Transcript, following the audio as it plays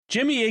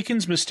Jimmy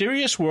Akin's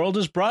Mysterious World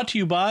is brought to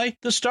you by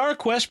the Star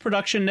Quest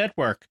Production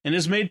Network and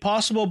is made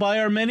possible by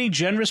our many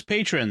generous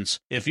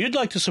patrons. If you'd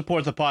like to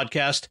support the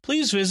podcast,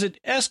 please visit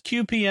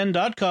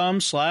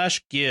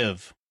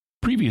sqpn.com/give.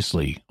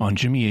 Previously on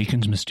Jimmy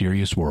Akin's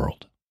Mysterious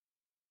World.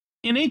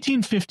 In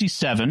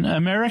 1857,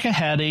 America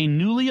had a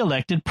newly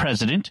elected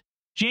president,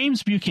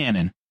 James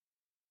Buchanan.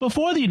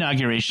 Before the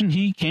inauguration,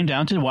 he came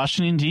down to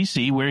Washington,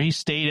 D.C., where he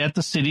stayed at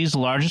the city's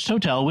largest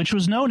hotel, which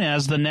was known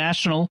as the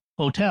National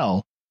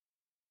Hotel.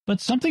 But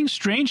something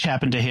strange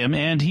happened to him,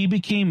 and he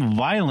became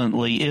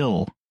violently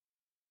ill.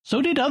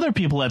 So did other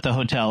people at the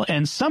hotel,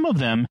 and some of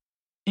them,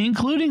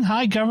 including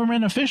high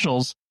government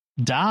officials,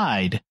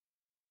 died.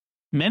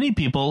 Many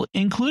people,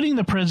 including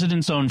the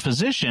president's own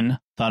physician,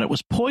 thought it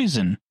was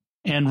poison,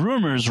 and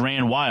rumors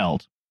ran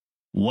wild.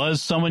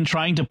 Was someone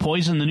trying to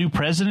poison the new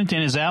president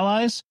and his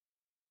allies?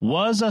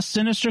 Was a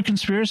sinister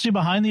conspiracy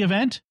behind the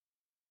event?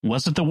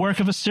 Was it the work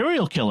of a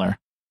serial killer?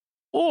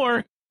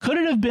 Or could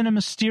it have been a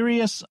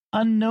mysterious,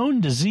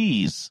 unknown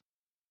disease?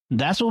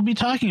 That's what we'll be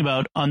talking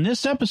about on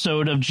this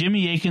episode of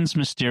Jimmy Akin's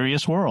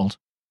Mysterious World.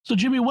 So,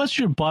 Jimmy, what's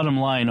your bottom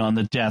line on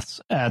the deaths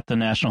at the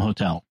National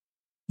Hotel?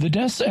 The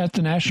deaths at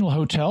the National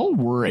Hotel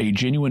were a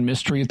genuine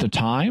mystery at the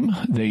time.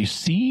 They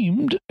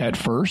seemed, at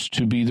first,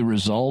 to be the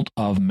result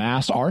of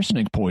mass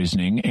arsenic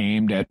poisoning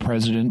aimed at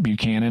President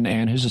Buchanan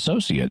and his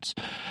associates.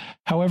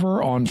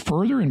 However, on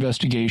further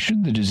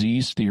investigation, the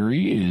disease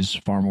theory is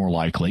far more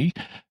likely.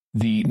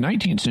 The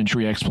 19th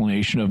century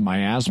explanation of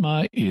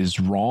miasma is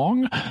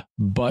wrong,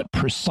 but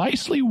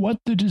precisely what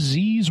the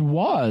disease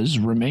was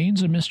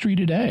remains a mystery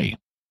today.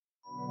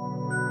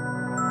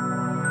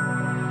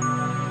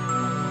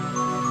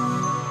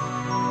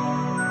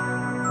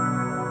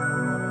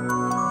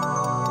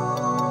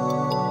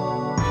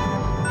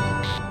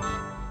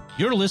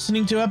 You're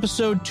listening to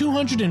episode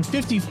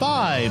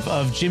 255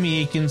 of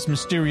Jimmy Akin's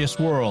Mysterious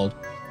World,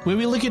 where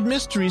we look at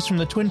mysteries from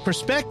the twin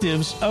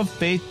perspectives of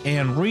faith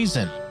and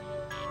reason.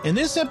 In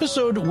this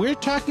episode, we're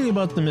talking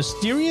about the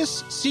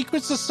mysterious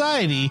secret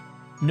society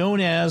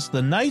known as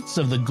the Knights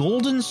of the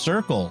Golden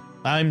Circle.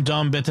 I'm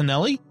Dom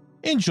Bettinelli,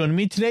 and joining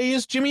me today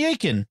is Jimmy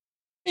Akin.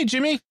 Hey,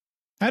 Jimmy.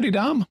 Howdy,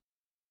 Dom.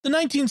 The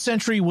 19th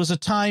century was a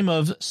time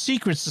of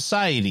secret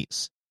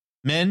societies.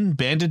 Men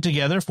banded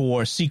together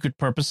for secret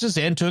purposes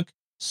and took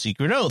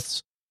secret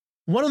oaths.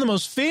 One of the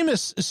most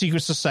famous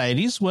secret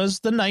societies was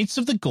the Knights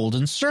of the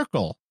Golden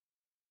Circle.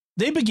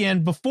 They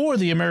began before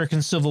the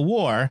American Civil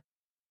War,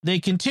 they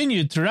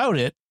continued throughout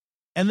it,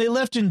 and they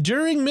left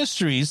enduring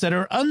mysteries that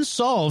are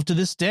unsolved to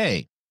this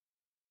day.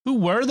 Who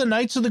were the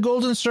Knights of the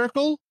Golden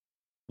Circle?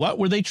 What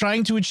were they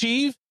trying to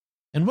achieve?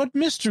 And what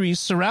mysteries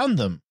surround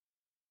them?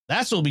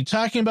 That's what we'll be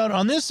talking about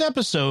on this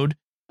episode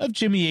of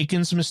Jimmy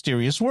Akin's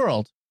Mysterious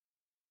World.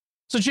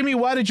 So, Jimmy,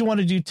 why did you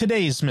want to do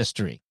today's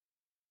mystery?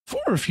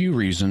 For a few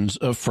reasons.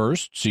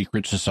 First,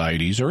 secret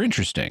societies are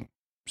interesting.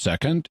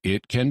 Second,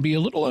 it can be a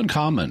little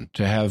uncommon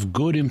to have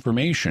good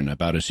information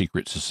about a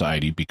secret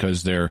society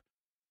because they're,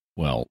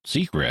 well,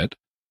 secret,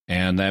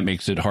 and that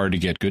makes it hard to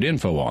get good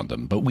info on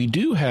them. But we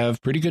do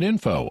have pretty good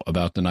info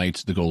about the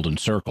Knights of the Golden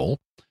Circle.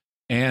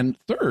 And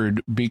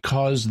third,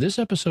 because this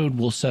episode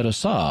will set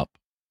us up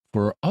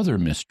for other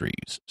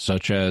mysteries,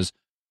 such as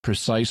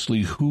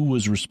precisely who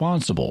was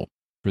responsible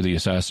for the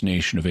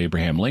assassination of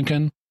Abraham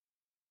Lincoln,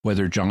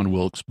 whether John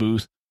Wilkes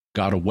Booth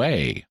got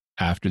away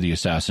after the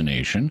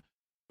assassination,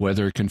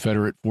 whether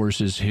Confederate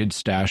forces hid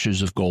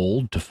stashes of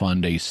gold to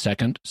fund a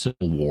second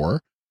Civil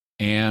War,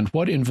 and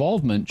what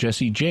involvement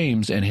Jesse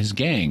James and his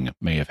gang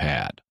may have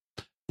had.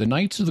 The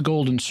Knights of the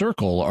Golden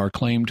Circle are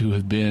claimed to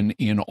have been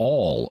in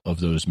all of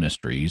those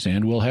mysteries,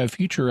 and we'll have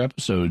future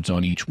episodes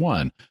on each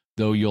one,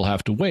 though you'll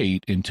have to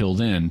wait until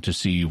then to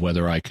see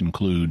whether I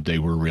conclude they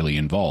were really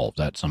involved.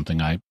 That's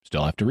something I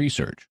still have to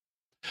research.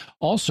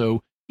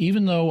 Also,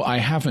 even though I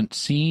haven't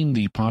seen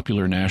the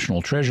popular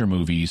National Treasure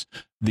movies,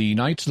 the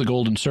Knights of the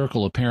Golden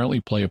Circle apparently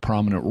play a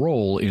prominent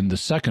role in the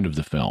second of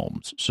the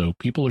films, so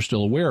people are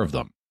still aware of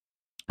them.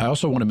 I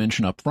also want to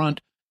mention up front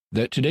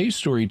that today's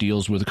story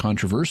deals with a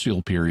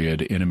controversial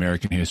period in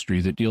American history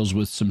that deals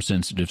with some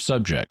sensitive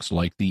subjects,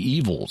 like the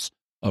evils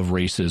of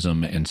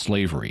racism and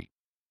slavery.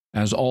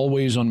 As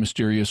always on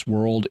Mysterious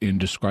World, in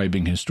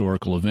describing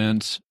historical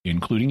events,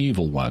 including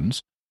evil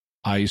ones,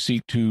 I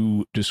seek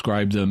to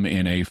describe them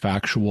in a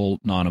factual,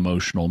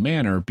 non-emotional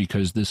manner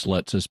because this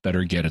lets us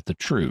better get at the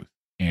truth,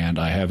 and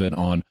I have it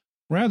on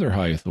rather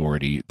high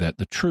authority that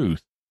the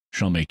truth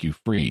shall make you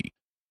free,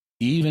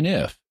 even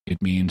if it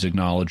means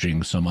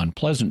acknowledging some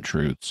unpleasant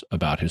truths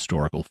about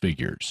historical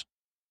figures.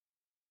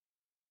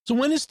 So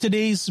when is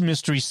today's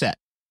mystery set?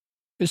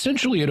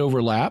 Essentially, it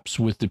overlaps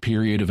with the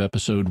period of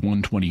episode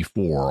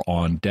 124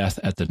 on Death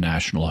at the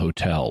National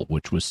Hotel,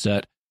 which was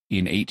set in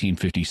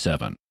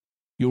 1857.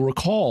 You'll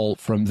recall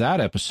from that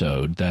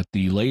episode that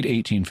the late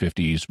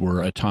 1850s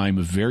were a time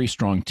of very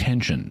strong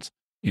tensions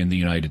in the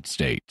United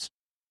States.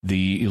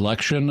 The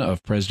election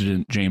of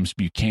President James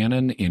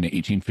Buchanan in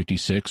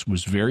 1856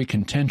 was very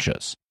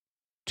contentious.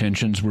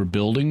 Tensions were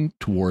building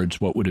towards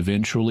what would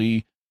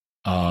eventually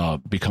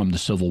become the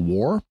Civil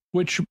War,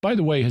 which, by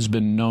the way, has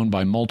been known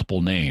by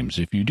multiple names.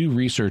 If you do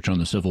research on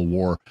the Civil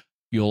War,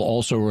 you'll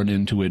also run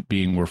into it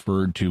being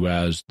referred to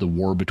as the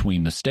War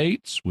Between the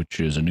States, which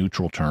is a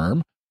neutral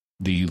term,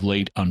 the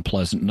Late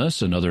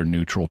Unpleasantness, another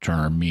neutral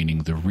term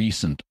meaning the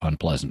recent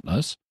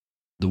unpleasantness,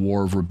 the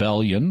War of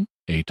Rebellion,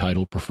 a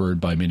title preferred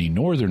by many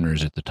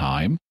Northerners at the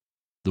time,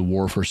 the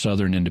War for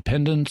Southern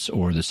Independence,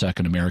 or the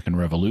Second American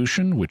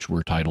Revolution, which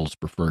were titles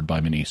preferred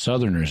by many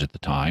Southerners at the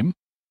time,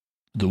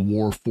 the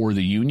War for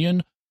the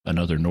Union,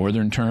 another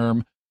Northern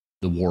term,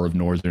 the War of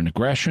Northern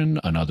Aggression,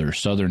 another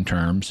Southern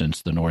term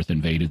since the North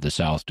invaded the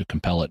South to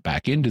compel it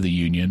back into the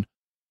Union,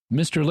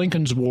 Mr.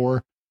 Lincoln's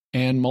War,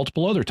 and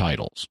multiple other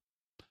titles.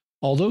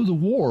 Although the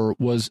war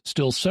was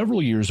still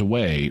several years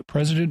away,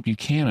 President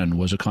Buchanan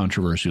was a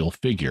controversial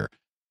figure,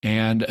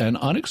 and an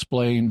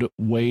unexplained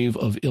wave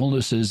of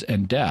illnesses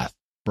and death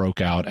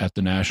broke out at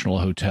the National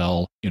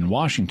Hotel in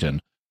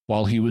Washington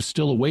while he was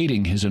still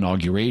awaiting his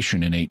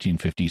inauguration in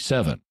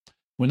 1857.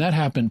 When that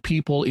happened,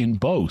 people in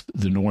both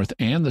the North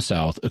and the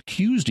South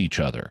accused each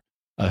other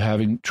of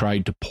having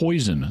tried to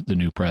poison the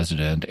new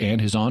president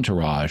and his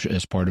entourage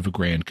as part of a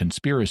grand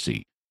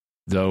conspiracy,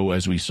 though,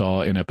 as we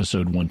saw in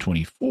episode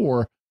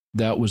 124,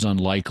 that was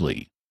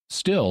unlikely.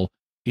 Still,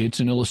 it's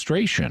an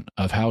illustration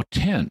of how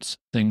tense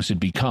things had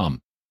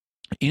become.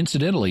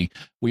 Incidentally,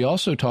 we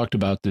also talked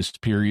about this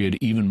period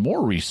even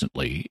more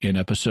recently in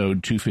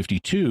episode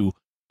 252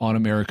 on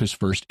America's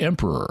first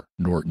emperor,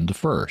 Norton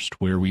I,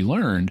 where we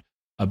learned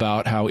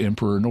about how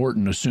Emperor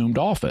Norton assumed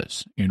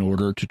office in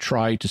order to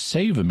try to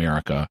save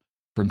America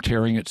from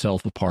tearing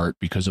itself apart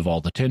because of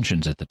all the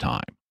tensions at the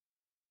time.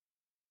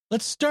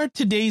 Let's start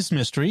today's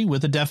mystery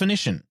with a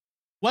definition.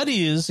 What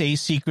is a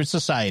secret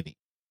society?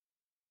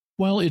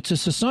 Well, it's a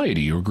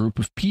society or group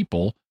of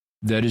people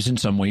that is in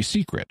some way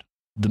secret.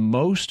 The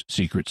most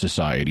secret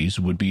societies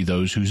would be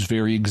those whose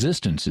very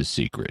existence is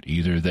secret.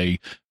 Either they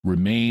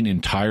remain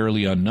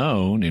entirely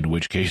unknown, in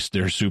which case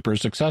they're super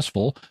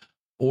successful,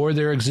 or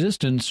their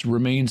existence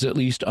remains at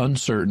least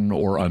uncertain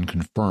or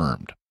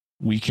unconfirmed.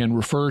 We can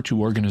refer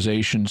to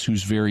organizations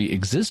whose very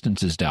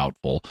existence is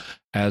doubtful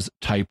as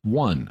Type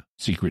 1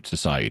 secret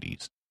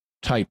societies.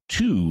 Type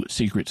 2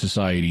 secret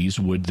societies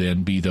would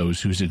then be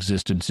those whose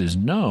existence is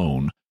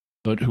known,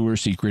 but who are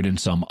secret in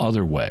some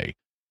other way.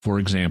 For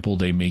example,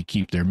 they may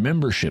keep their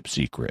membership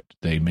secret,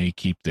 they may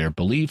keep their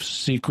beliefs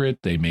secret,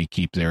 they may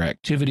keep their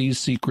activities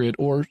secret,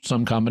 or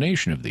some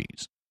combination of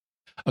these.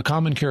 A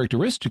common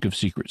characteristic of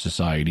secret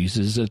societies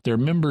is that their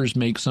members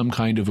make some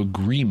kind of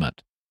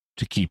agreement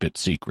to keep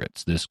its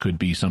secrets. This could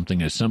be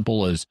something as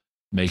simple as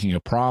making a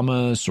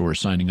promise or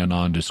signing a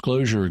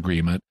non-disclosure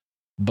agreement,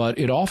 but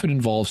it often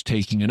involves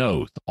taking an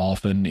oath,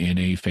 often in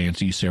a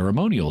fancy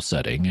ceremonial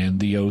setting, and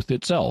the oath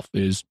itself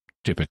is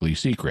typically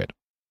secret.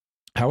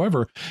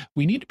 However,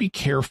 we need to be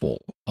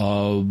careful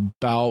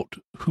about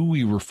who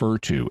we refer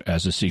to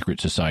as a secret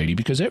society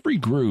because every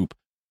group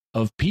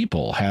of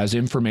people has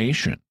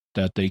information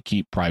that they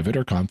keep private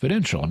or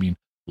confidential. I mean,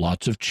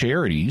 lots of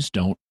charities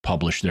don't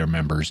publish their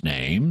members'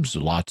 names.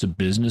 Lots of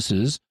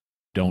businesses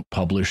don't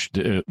publish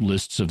the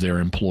lists of their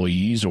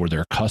employees or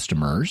their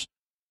customers.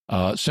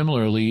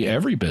 Similarly,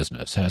 every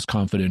business has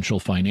confidential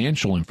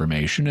financial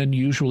information and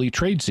usually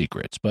trade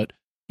secrets, but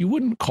you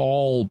wouldn't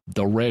call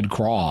the Red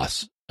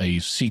Cross a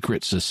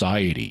secret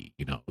society,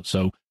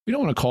 so we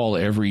don't want to call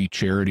every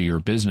charity or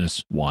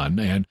business one,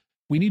 and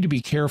we need to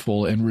be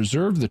careful and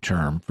reserve the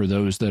term for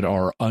those that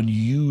are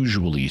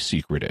unusually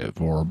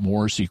secretive or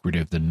more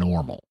secretive than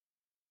normal.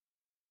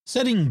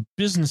 Setting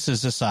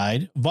businesses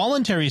aside,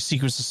 voluntary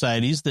secret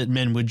societies that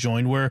men would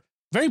join were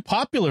very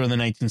popular in the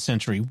 19th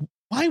century.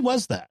 Why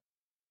was that?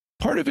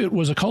 Part of it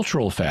was a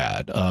cultural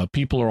fad.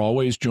 People are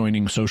always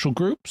joining social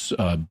groups.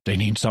 They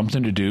need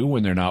something to do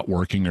when they're not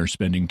working or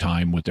spending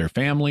time with their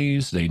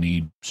families. They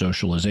need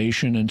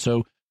socialization, and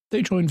so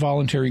they join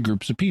voluntary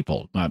groups of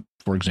people.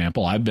 For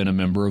example, I've been a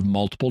member of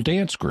multiple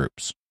dance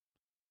groups.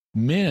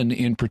 Men,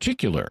 in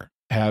particular,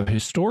 have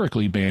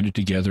historically banded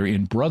together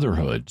in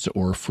brotherhoods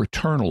or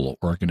fraternal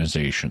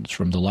organizations,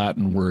 from the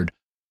Latin word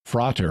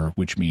frater,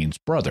 which means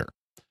brother.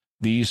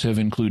 These have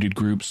included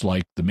groups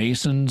like the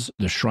Masons,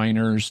 the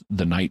Shriners,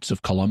 the Knights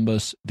of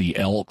Columbus, the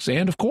Elks,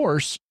 and, of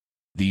course,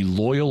 the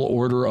Loyal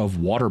Order of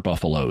Water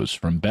Buffaloes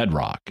from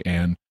Bedrock.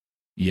 And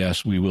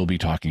yes, we will be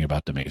talking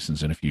about the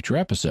Masons in a future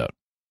episode.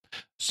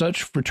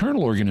 Such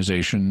fraternal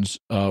organizations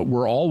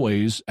were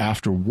always,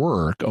 after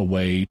work, a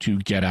way to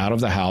get out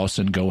of the house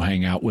and go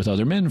hang out with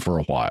other men for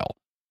a while.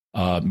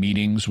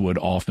 Meetings would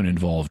often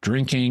involve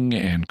drinking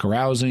and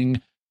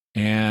carousing,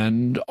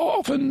 and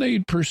often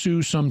they'd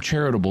pursue some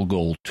charitable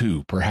goal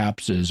too,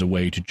 perhaps as a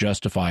way to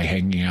justify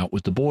hanging out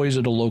with the boys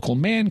at a local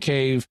man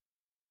cave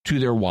to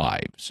their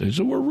wives.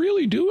 So we're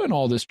really doing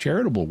all this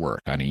charitable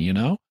work, honey,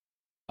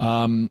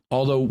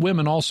 Although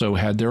women also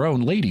had their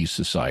own ladies'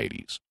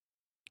 societies.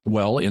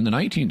 Well, in the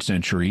 19th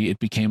century, it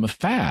became a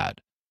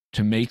fad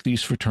to make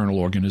these fraternal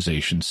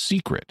organizations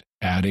secret,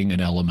 adding an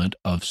element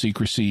of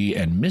secrecy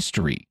and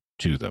mystery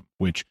to them,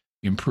 which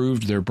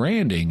improved their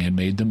branding and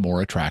made them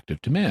more attractive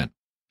to men.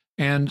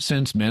 And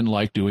since men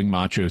like doing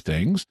macho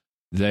things,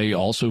 They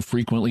also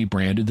frequently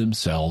branded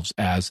themselves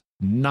as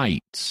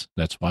knights.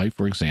 That's why,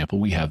 for example,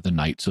 we have the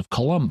Knights of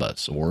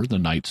Columbus, or the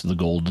Knights of the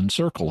Golden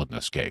Circle in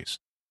this case.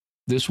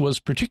 This was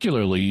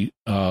particularly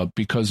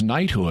because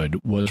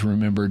knighthood was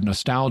remembered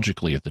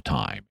nostalgically at the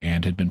time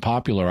and had been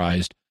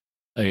popularized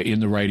in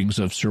the writings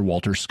of Sir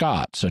Walter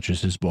Scott, such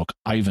as his book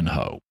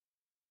Ivanhoe.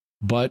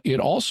 But it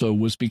also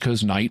was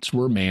because knights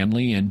were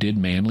manly and did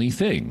manly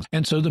things.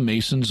 And so the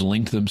Masons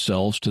linked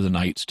themselves to the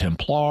Knights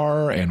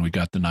Templar, and we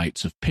got the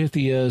Knights of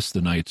Pythias,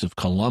 the Knights of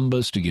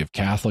Columbus to give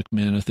Catholic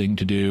men a thing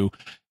to do,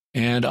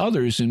 and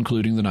others,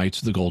 including the Knights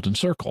of the Golden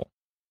Circle.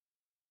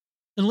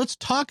 And let's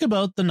talk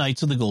about the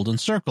Knights of the Golden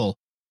Circle.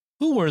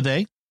 Who were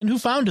they, and who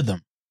founded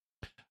them?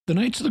 The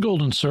Knights of the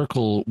Golden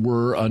Circle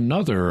were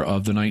another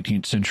of the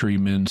 19th century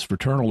men's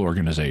fraternal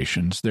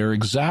organizations. Their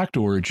exact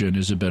origin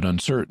is a bit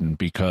uncertain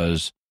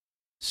because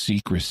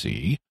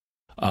secrecy,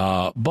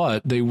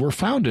 but they were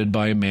founded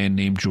by a man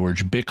named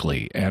George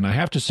Bickley. And I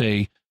have to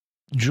say,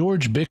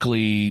 George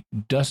Bickley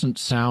doesn't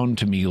sound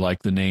to me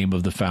like the name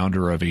of the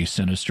founder of a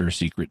sinister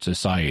secret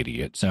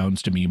society. It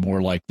sounds to me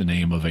more like the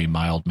name of a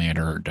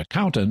mild-mannered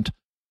accountant,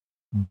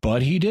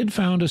 but he did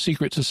found a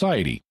secret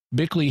society.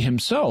 Bickley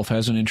himself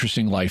has an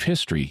interesting life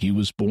history. He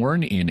was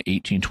born in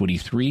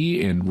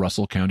 1823 in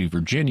Russell County,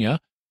 Virginia.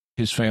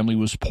 His family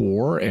was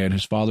poor, and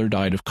his father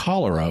died of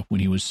cholera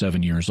when he was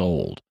 7 years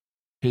old.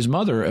 His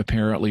mother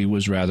apparently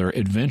was rather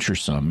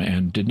adventuresome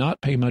and did not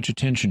pay much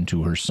attention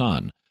to her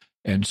son,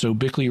 and so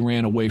Bickley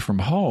ran away from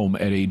home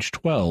at age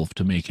 12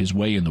 to make his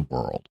way in the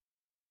world.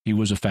 He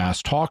was a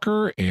fast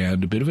talker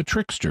and a bit of a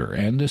trickster,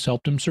 and this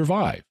helped him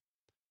survive.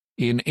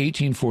 In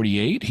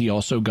 1848, he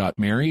also got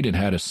married and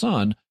had a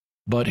son,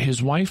 but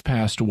his wife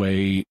passed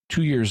away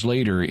 2 years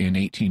later in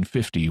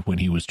 1850 when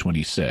he was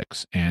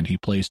 26, and he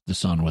placed the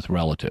son with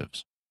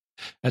relatives.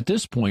 At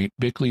this point,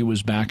 Bickley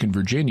was back in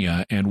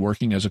Virginia and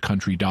working as a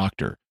country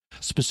doctor.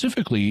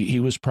 Specifically, he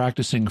was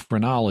practicing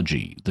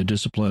phrenology, the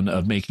discipline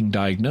of making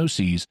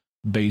diagnoses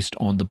based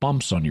on the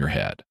bumps on your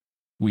head.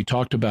 We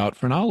talked about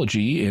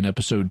phrenology in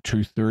episode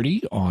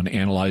 230 on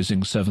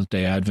analyzing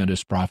Seventh-day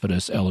Adventist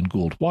prophetess Ellen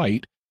Gould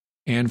White,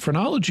 and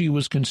phrenology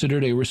was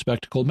considered a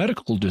respectable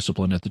medical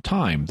discipline at the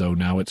time, though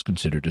now it's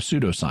considered a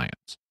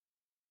pseudoscience.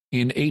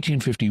 In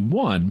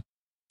 1851,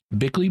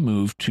 Bickley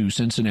moved to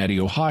Cincinnati,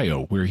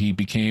 Ohio, where he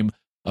became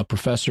a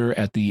professor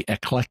at the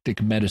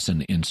Eclectic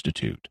Medicine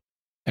Institute.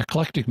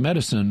 Eclectic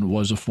medicine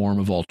was a form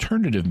of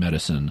alternative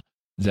medicine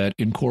that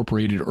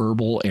incorporated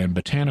herbal and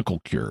botanical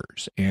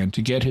cures, and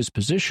to get his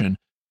position,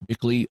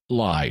 Bickley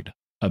lied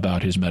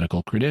about his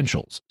medical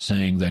credentials,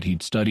 saying that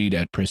he'd studied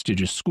at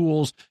prestigious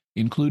schools,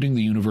 including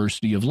the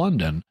University of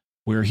London,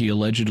 where he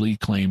allegedly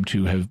claimed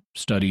to have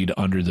studied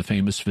under the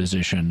famous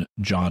physician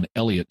John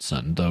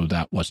Eliotson, though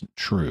that wasn't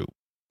true.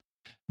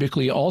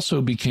 Bickley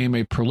also became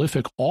a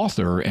prolific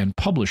author and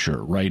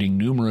publisher, writing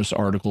numerous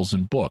articles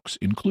and books,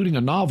 including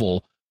a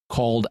novel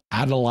called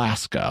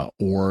Adalaska,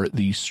 or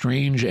The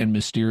Strange and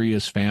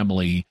Mysterious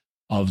Family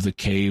of the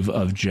Cave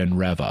of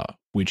Genreva,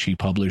 which he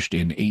published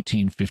in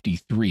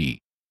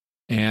 1853.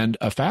 And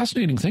a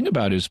fascinating thing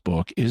about his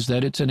book is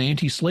that it's an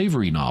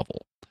anti-slavery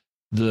novel.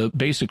 The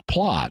basic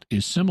plot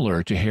is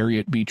similar to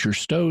Harriet Beecher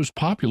Stowe's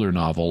popular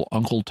novel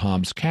Uncle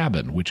Tom's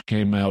Cabin, which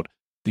came out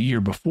the year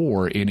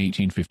before in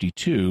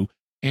 1852,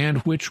 and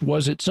which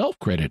was itself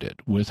credited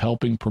with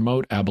helping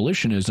promote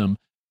abolitionism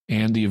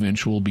and the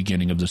eventual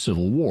beginning of the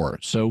Civil War.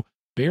 So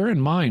bear in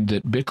mind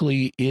that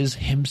Bickley is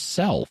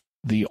himself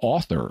the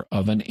author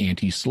of an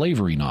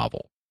anti-slavery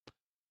novel.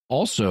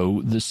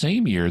 Also, the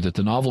same year that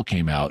the novel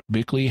came out,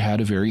 Bickley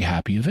had a very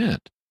happy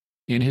event.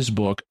 In his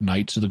book,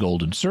 Knights of the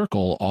Golden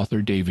Circle,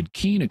 author David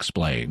Keene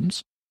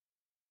explains,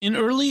 in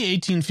early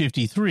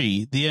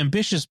 1853, the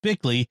ambitious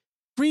Bickley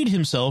freed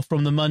himself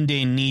from the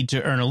mundane need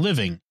to earn a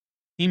living.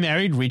 He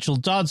married Rachel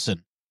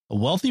Dodson, a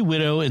wealthy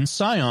widow and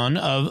scion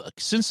of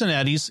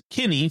Cincinnati's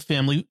Kinney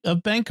family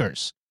of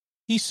bankers.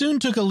 He soon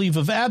took a leave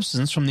of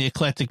absence from the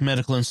Eclectic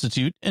Medical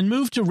Institute and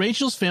moved to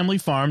Rachel's family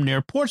farm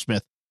near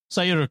Portsmouth,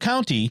 Scioto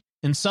County,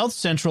 in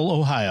south-central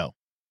Ohio.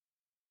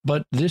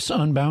 But this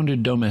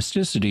unbounded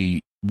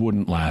domesticity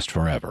wouldn't last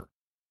forever.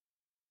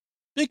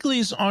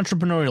 Bickley's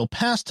entrepreneurial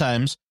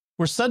pastimes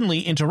were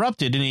suddenly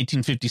interrupted in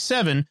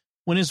 1857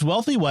 when his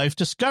wealthy wife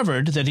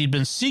discovered that he'd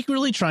been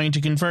secretly trying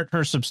to convert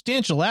her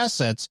substantial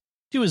assets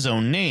to his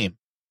own name.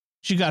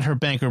 She got her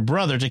banker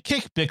brother to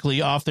kick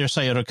Bickley off their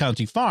Scioto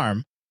County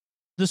farm.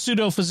 The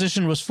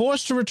pseudo-physician was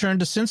forced to return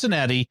to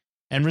Cincinnati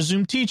and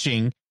resume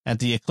teaching at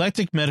the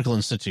Eclectic Medical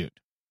Institute.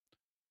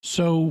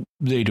 So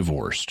they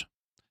divorced.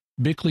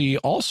 Bickley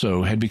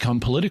also had become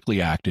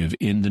politically active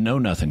in the Know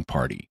Nothing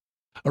Party.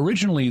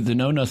 Originally, the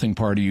Know Nothing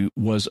Party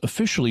was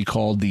officially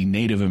called the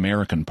Native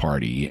American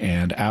Party,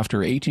 and after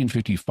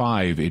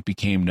 1855, it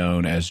became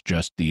known as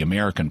just the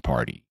American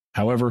Party.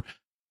 However,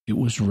 it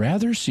was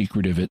rather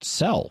secretive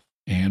itself,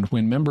 and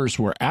when members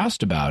were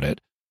asked about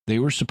it, they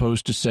were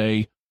supposed to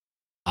say,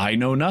 "I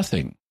know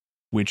nothing,"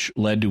 which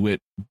led to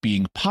it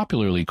being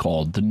popularly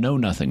called the Know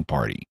Nothing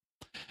Party.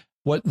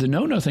 What the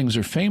Know Nothings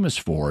are famous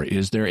for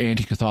is their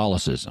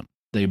anti-Catholicism.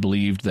 They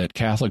believed that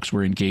Catholics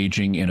were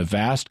engaging in a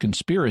vast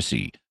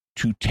conspiracy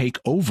to take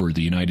over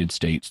the United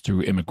States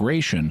through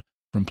immigration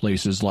from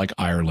places like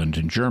Ireland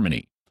and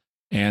Germany,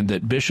 and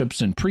that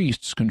bishops and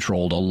priests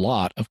controlled a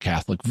lot of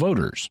Catholic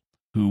voters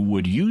who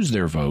would use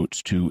their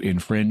votes to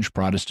infringe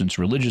Protestants'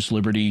 religious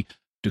liberty,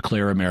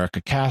 declare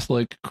America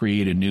Catholic,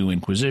 create a new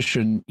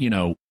Inquisition,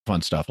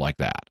 fun stuff like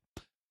that.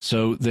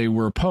 So they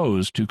were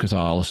opposed to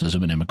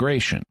Catholicism and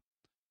immigration.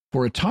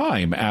 For a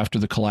time after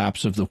the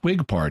collapse of the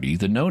Whig Party,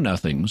 the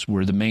Know-Nothings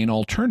were the main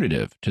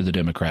alternative to the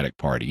Democratic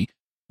Party,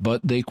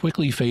 but they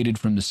quickly faded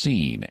from the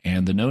scene,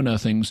 and the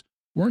Know-Nothings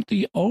weren't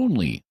the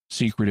only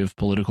secretive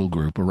political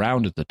group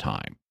around at the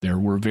time. There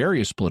were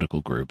various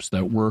political groups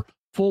that were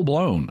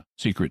full-blown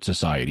secret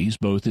societies,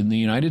 both in the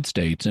United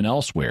States and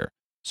elsewhere,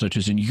 such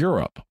as in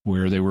Europe,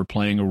 where they were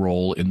playing a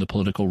role in the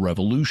political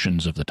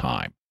revolutions of the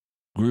time.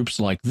 Groups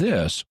like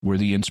this were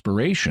the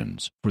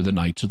inspirations for the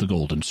Knights of the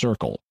Golden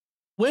Circle.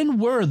 When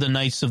were the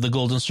Knights of the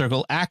Golden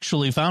Circle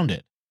actually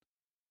founded?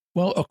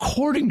 Well,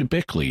 according to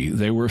Bickley,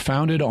 they were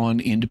founded on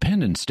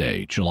Independence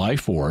Day, July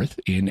 4th,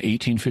 in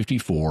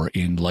 1854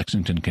 in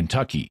Lexington,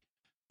 Kentucky,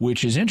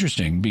 which is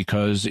interesting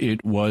because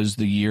it was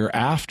the year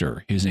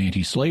after his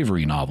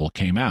anti-slavery novel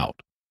came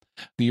out.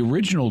 The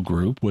original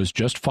group was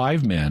just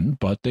 5 men,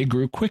 but they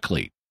grew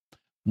quickly.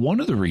 One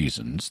of the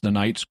reasons the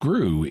Knights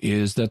grew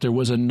is that there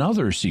was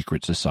another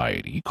secret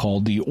society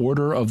called the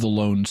Order of the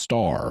Lone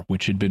Star,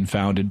 which had been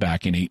founded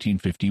back in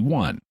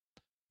 1851.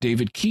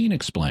 David Keene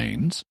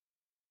explains,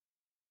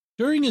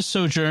 during his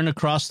sojourn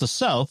across the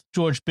South,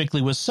 George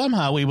Bickley was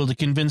somehow able to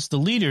convince the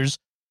leaders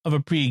of a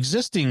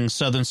pre-existing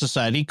Southern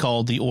society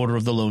called the Order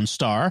of the Lone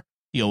Star,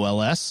 the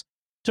OLS,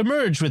 to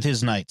merge with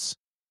his Knights.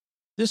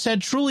 This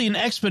had truly an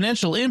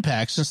exponential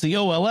impact since the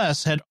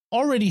OLS had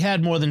already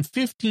had more than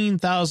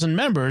 15,000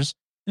 members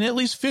and at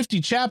least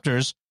 50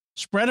 chapters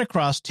spread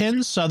across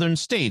 10 southern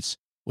states,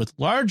 with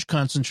large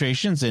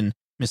concentrations in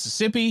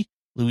Mississippi,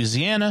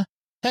 Louisiana,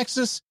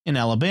 Texas, and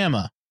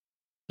Alabama.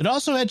 It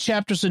also had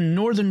chapters in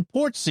northern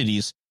port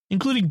cities,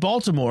 including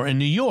Baltimore and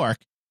New York,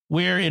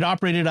 where it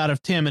operated out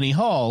of Tammany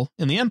Hall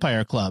in the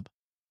Empire Club.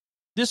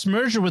 This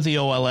merger with the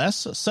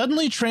OLS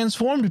suddenly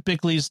transformed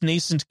Bickley's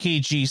nascent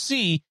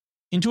KGC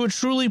into a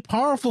truly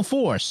powerful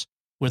force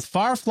with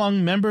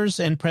far-flung members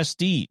and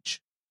prestige.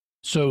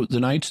 So the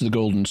Knights of the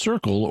Golden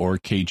Circle, or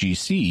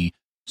KGC,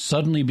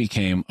 suddenly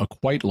became a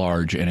quite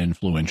large and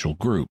influential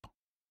group.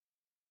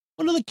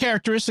 One of the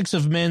characteristics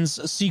of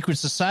men's secret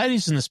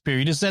societies in this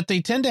period is that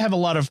they tend to have a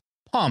lot of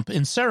pomp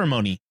and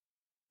ceremony.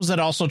 Was that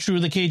also true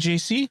of the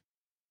KJC?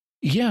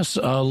 Yes,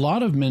 a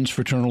lot of men's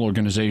fraternal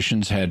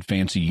organizations had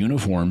fancy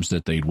uniforms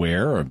that they'd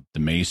wear. The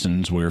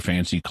Masons wear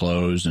fancy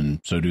clothes,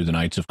 and so do the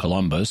Knights of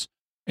Columbus.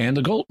 And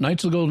the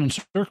Knights of the Golden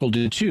Circle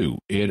did too.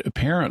 It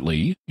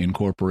apparently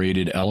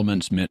incorporated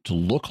elements meant to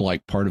look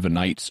like part of a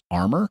knight's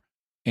armor,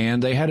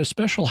 and they had a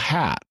special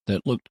hat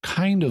that looked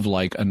kind of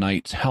like a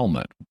knight's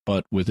helmet,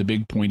 but with a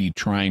big pointy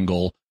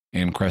triangle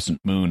and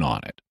crescent moon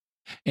on it.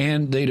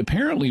 And they'd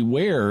apparently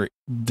wear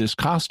this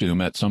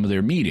costume at some of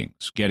their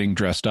meetings. Getting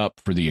dressed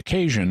up for the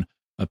occasion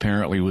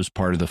apparently was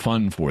part of the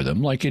fun for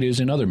them, like it is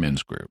in other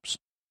men's groups.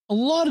 A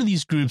lot of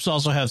these groups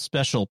also have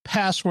special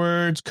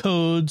passwords,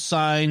 codes,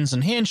 signs,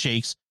 and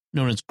handshakes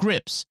known as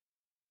grips.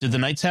 Did the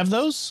Knights have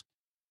those?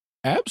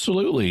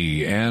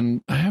 Absolutely,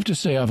 and I have to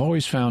say I've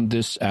always found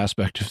this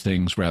aspect of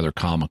things rather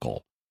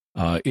comical.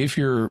 If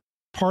you're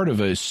part of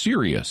a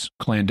serious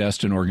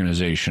clandestine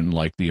organization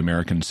like the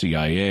American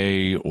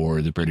CIA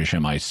or the British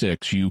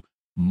MI6, you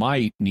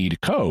might need a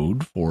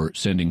code for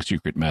sending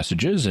secret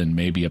messages and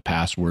maybe a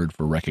password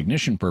for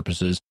recognition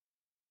purposes,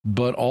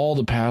 but all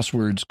the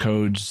passwords,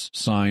 codes,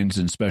 signs,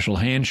 and special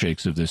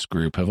handshakes of this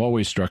group have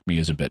always struck me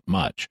as a bit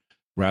much,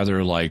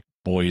 rather like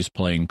boys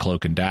playing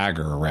cloak and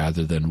dagger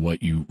rather than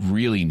what you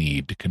really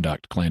need to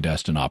conduct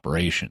clandestine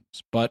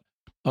operations. But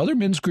other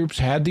men's groups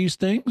had these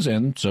things,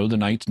 and so the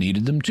Knights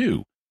needed them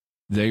too.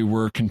 They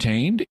were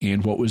contained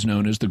in what was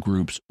known as the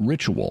group's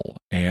ritual,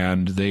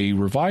 and they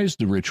revised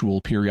the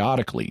ritual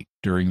periodically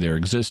during their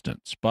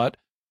existence. But,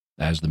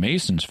 as the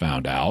Masons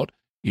found out,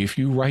 if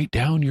you write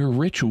down your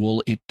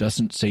ritual, it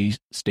doesn't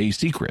stay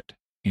secret.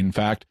 In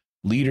fact,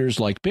 leaders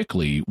like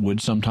Bickley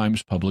would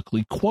sometimes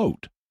publicly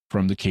quote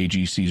from the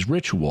KGC's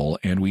ritual,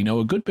 and we know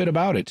a good bit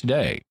about it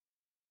today.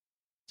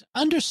 To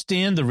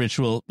understand the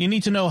ritual, you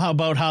need to know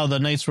about how the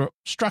Knights were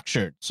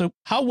structured. So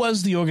how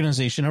was the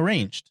organization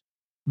arranged?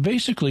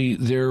 Basically,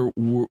 they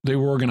were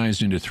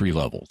organized into 3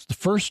 levels. The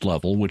first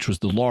level, which was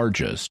the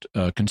largest,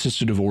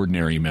 consisted of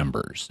ordinary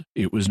members.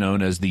 It was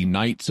known as the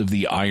Knights of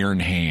the Iron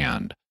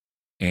Hand,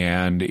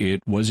 and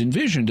it was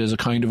envisioned as a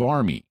kind of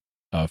army.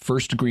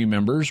 First-degree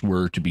members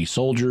were to be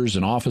soldiers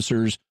and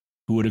officers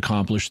who would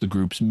accomplish the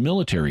group's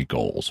military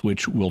goals,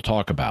 which we'll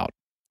talk about.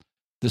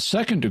 The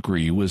second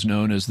degree was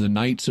known as the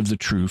Knights of the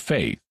True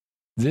Faith.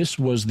 This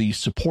was the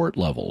support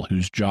level,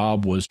 whose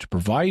job was to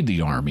provide the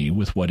army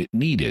with what it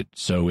needed,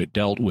 so it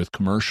dealt with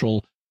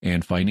commercial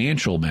and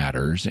financial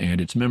matters,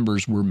 and its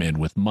members were men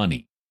with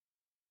money.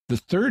 The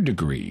third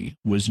degree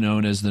was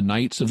known as the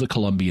Knights of the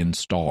Columbian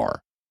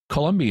Star.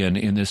 Columbian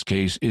in this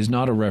case is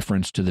not a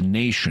reference to the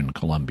nation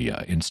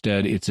Columbia.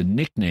 Instead, it's a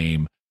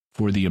nickname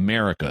for the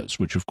Americas,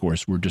 which of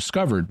course were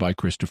discovered by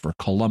Christopher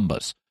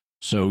Columbus.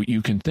 So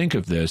you can think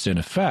of this in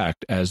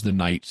effect as the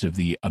Knights of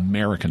the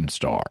American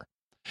Star.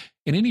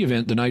 In any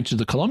event, the Knights of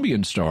the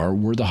Columbian Star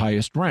were the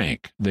highest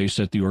rank. They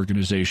set the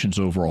organization's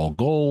overall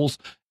goals,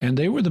 and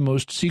they were the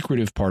most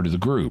secretive part of the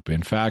group.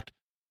 In fact,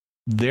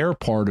 their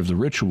part of the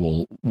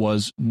ritual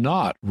was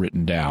not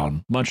written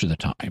down much of the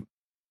time.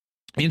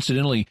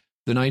 Incidentally,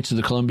 the Knights of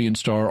the Columbian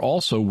Star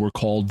also were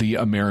called the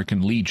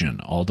American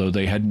Legion, although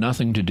they had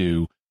nothing to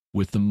do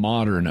with the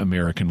modern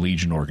American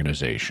Legion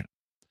organization.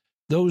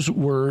 Those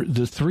were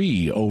the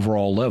 3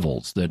 overall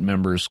levels that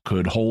members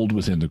could hold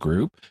within the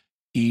group.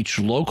 Each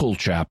local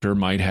chapter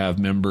might have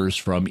members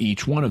from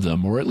each one of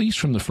them, or at least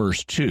from the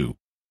first 2.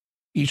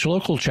 Each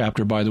local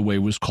chapter, by the way,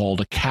 was called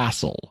a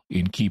castle,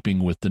 in keeping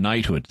with the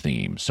knighthood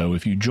theme. So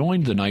if you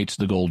joined the Knights of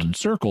the Golden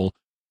Circle,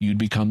 you'd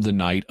become the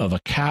knight of a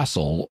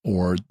castle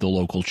or the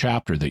local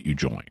chapter that you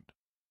joined.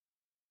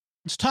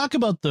 Let's talk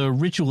about the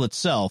ritual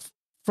itself.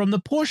 From the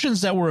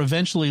portions that were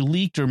eventually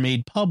leaked or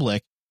made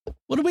public,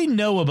 what do we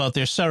know about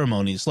their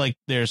ceremonies, like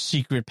their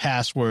secret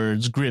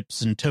passwords,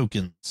 grips, and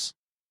tokens?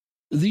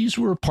 These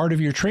were part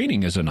of your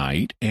training as a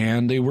knight,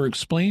 and they were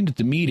explained at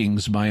the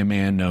meetings by a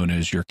man known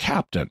as your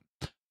captain.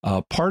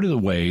 Part of the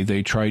way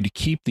they tried to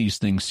keep these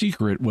things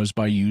secret was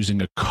by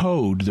using a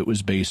code that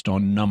was based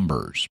on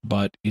numbers,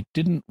 but it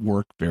didn't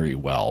work very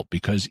well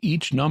because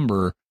each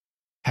number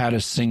had a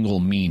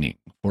single meaning.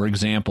 For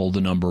example, the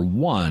number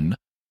 1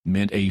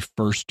 meant a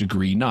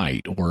first-degree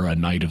knight, or a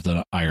knight of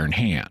the Iron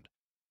Hand.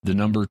 The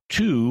number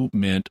 2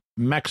 meant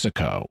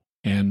Mexico,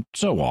 and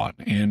so on.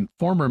 And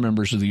former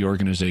members of the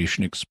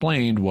organization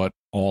explained what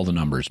all the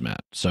numbers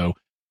meant. So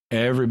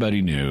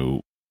everybody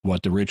knew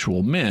what the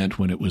ritual meant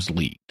when it was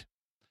leaked.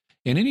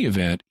 In any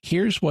event,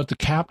 here's what the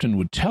captain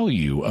would tell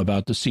you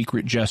about the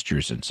secret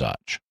gestures and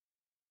such.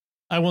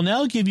 I will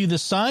now give you the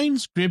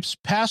signs, grips,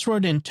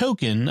 password, and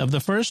token of the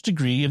first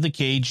degree of the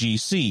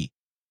KGC.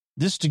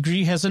 This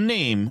degree has a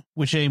name,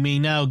 which I may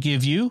now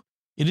give you.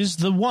 It is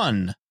the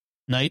 1,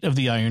 Knight of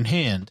the Iron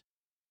Hand.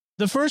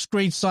 The first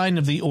great sign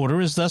of the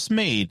order is thus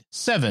made,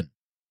 7.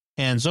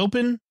 Hands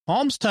open,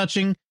 palms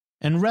touching,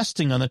 and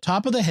resting on the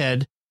top of the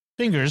head,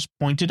 fingers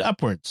pointed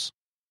upwards.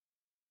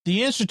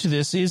 The answer to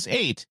this is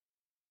 8.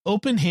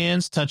 Open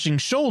hands touching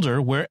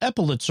shoulder where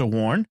epaulets are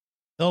worn,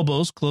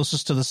 elbows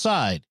closest to the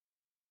side.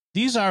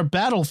 These are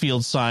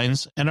battlefield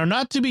signs and are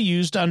not to be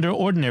used under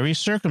ordinary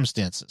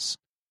circumstances.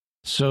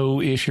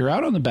 So if you're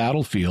out on the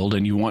battlefield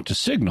and you want to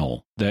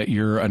signal that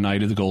you're a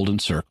Knight of the Golden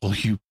Circle,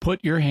 you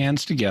put your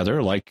hands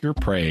together like you're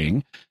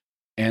praying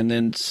and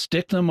then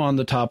stick them on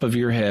the top of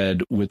your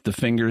head with the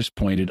fingers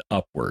pointed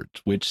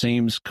upwards, which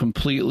seems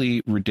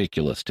completely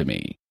ridiculous to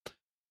me.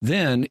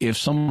 Then, if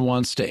someone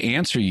wants to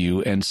answer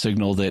you and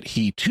signal that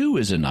he too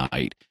is a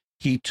knight,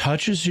 he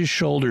touches his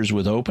shoulders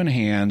with open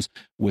hands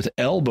with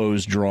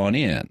elbows drawn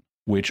in,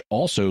 which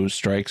also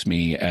strikes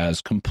me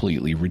as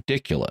completely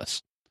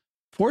ridiculous.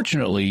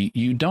 Fortunately,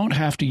 you don't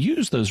have to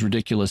use those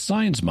ridiculous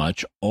signs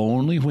much,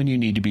 only when you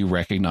need to be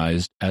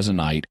recognized as a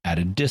knight at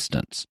a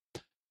distance.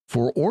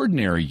 For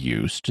ordinary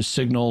use, to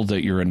signal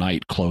that you're a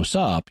knight close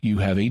up, you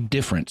have a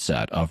different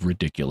set of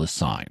ridiculous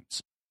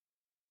signs.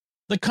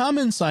 The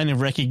common sign of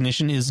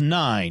recognition is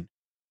 9,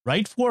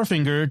 right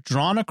forefinger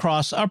drawn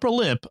across upper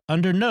lip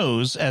under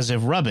nose as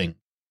if rubbing.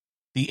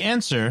 The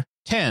answer,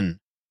 10,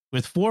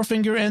 with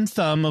forefinger and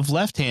thumb of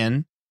left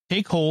hand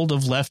take hold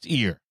of left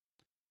ear.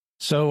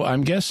 So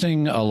I'm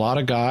guessing a lot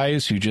of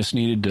guys who just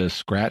needed to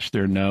scratch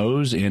their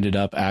nose ended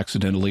up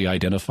accidentally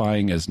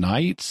identifying as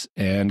knights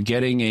and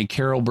getting a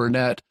Carol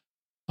Burnett,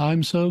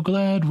 "I'm so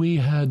glad we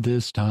had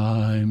this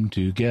time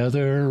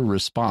together"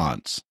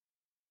 response.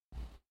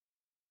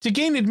 To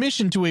gain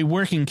admission to a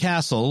working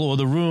castle or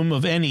the room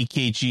of any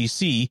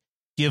KGC,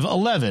 give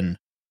 11,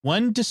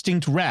 one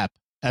distinct rap,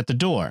 at the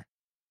door.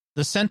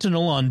 The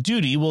sentinel on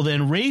duty will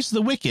then raise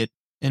the wicket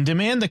and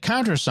demand the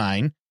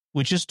countersign,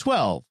 which is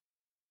 12.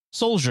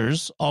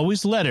 Soldiers,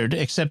 always lettered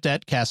except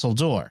at castle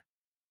door.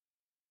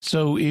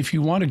 So if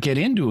you want to get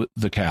into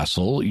the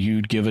castle,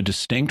 you'd give a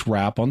distinct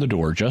rap on the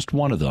door, just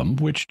one of them,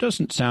 which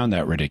doesn't sound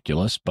that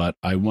ridiculous, but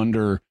I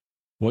wonder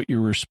what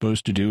you were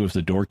supposed to do if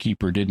the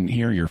doorkeeper didn't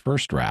hear your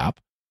first rap.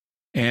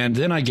 And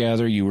then I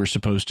gather you were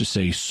supposed to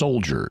say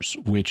soldiers,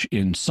 which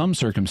in some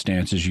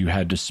circumstances you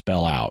had to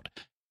spell out,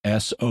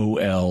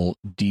 SOLDIERS.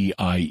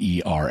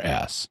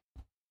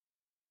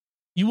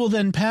 You will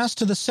then pass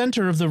to the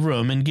center of the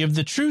room and give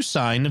the true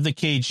sign of the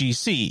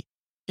KGC.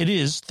 It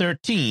is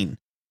 13.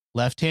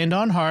 Left hand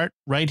on heart,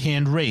 right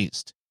hand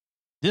raised.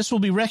 This will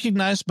be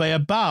recognized by a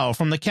bow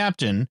from the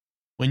captain,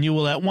 when you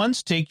will at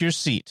once take your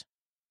seat.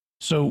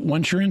 So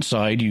once you're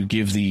inside, you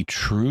give the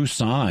true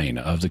sign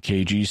of the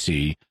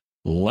KGC,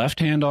 left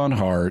hand on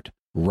heart,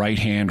 right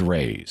hand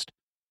raised.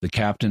 The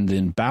captain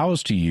then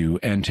bows to you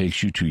and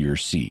takes you to your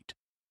seat.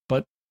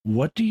 But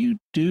what do you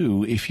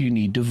do if you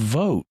need to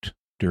vote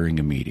during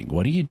a meeting?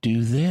 What do you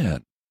do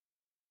then?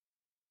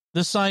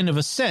 The sign of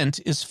assent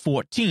is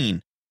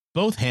 14,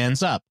 both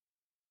hands up.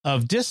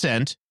 Of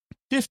dissent,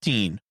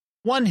 15,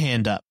 one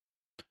hand up.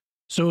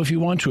 So if you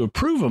want to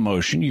approve a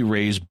motion, you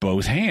raise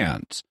both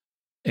hands.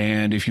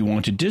 And if you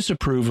want to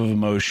disapprove of a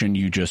motion,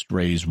 you just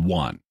raise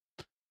one.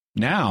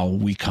 Now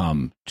we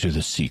come to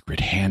the secret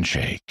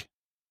handshake.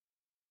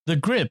 The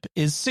grip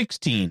is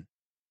 16.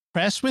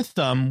 Press with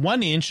thumb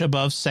 1 inch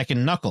above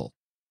second knuckle.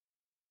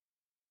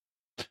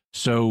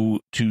 So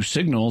to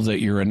signal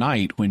that you're a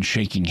knight when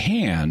shaking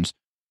hands,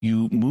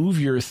 you move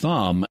your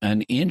thumb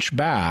an inch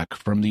back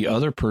from the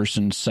other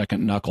person's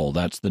second knuckle.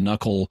 That's the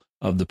knuckle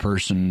of the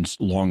person's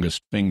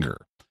longest finger.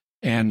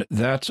 And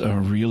that's a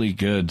really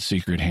good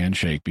secret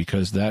handshake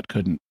because that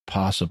couldn't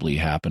possibly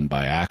happen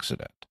by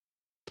accident.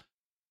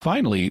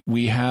 Finally,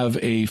 we have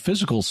a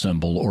physical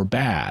symbol or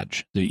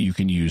badge that you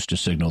can use to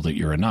signal that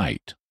you're a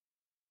knight.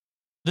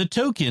 The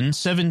token,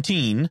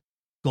 17,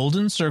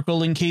 golden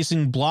circle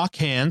encasing block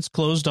hands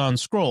closed on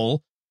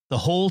scroll, the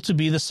whole to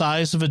be the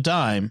size of a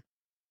dime.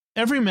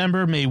 Every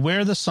member may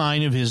wear the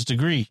sign of his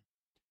degree.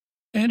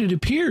 And it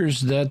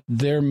appears that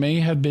there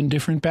may have been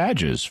different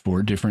badges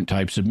for different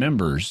types of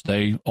members.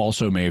 They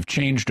also may have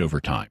changed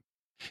over time.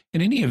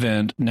 In any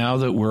event, now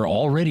that we're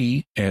all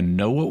ready and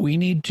know what we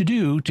need to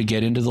do to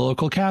get into the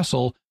local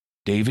castle,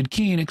 David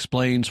Keene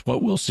explains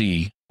what we'll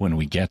see when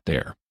we get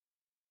there.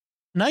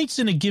 Knights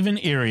in a given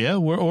area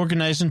were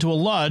organized into a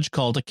lodge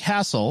called a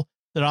castle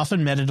that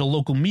often met at a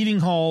local meeting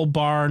hall,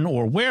 barn,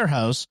 or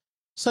warehouse,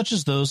 such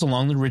as those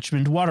along the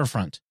Richmond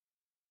waterfront.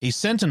 A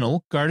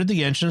sentinel guarded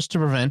the entrance to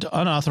prevent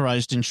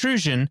unauthorized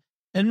intrusion,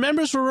 and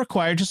members were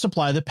required to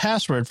supply the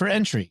password for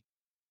entry.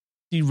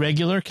 The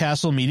regular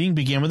castle meeting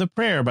began with a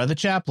prayer by the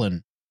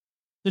chaplain.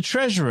 The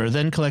treasurer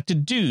then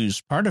collected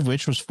dues, part of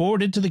which was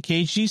forwarded to the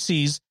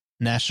KGC's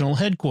national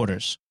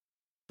headquarters.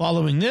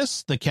 Following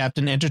this, the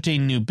captain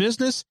entertained new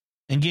business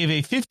and gave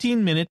a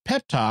 15-minute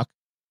pep talk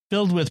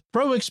filled with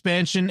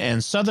pro-expansion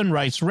and Southern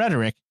rights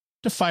rhetoric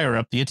to fire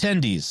up the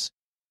attendees.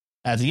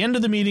 At the end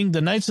of the meeting,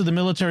 the Knights of the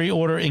Military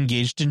Order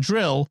engaged in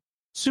drill,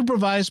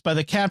 supervised by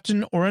the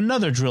captain or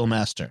another drill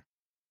master.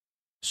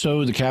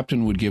 So the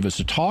captain would give us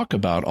a talk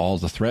about all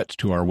the threats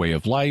to our way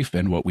of life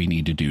and what we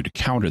need to do to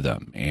counter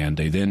them, and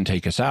they then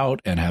take us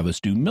out and have us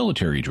do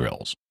military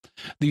drills.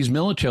 These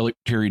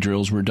military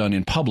drills were done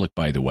in public,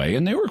 by the way,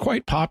 and they were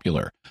quite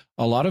popular.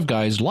 A lot of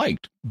guys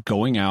liked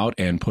going out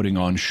and putting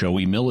on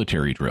showy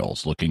military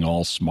drills, looking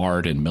all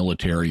smart and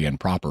military and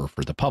proper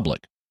for the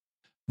public.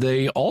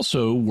 They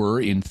also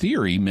were, in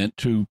theory, meant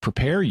to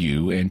prepare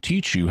you and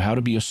teach you how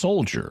to be a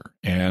soldier,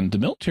 and the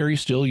military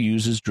still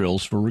uses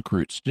drills for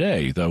recruits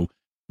today, though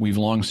we've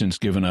long since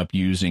given up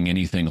using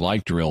anything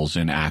like drills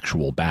in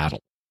actual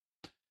battle.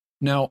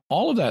 Now,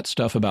 all of that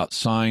stuff about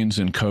signs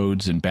and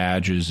codes and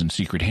badges and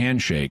secret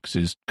handshakes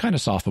is kind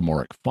of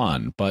sophomoric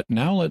fun, but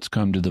now let's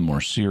come to the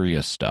more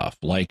serious stuff,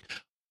 like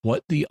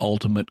what the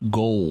ultimate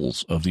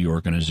goals of the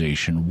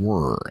organization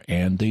were,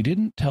 and they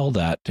didn't tell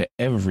that to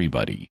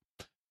everybody.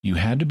 You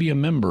had to be a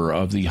member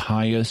of the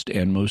highest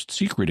and most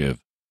secretive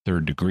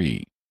third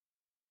degree.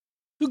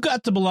 Who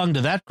got to belong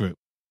to that group?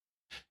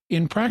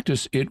 In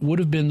practice, it would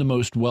have been the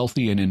most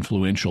wealthy and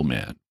influential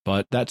men,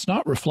 but that's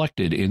not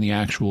reflected in the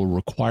actual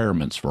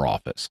requirements for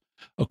office.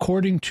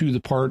 According to the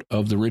part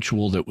of the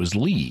ritual that was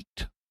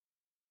leaked,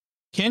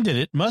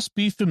 candidate must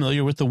be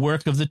familiar with the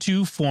work of the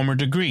two former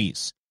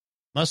degrees,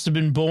 must have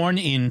been born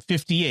in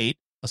 58,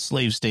 a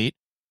slave state,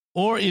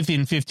 or if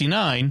in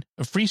 59,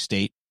 a free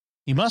state,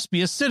 he must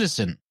be a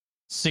citizen,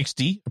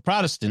 60, a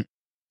Protestant,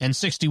 and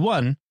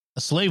 61,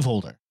 a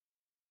slaveholder.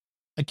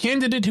 A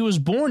candidate who was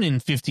born in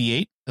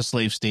 58, a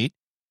slave state,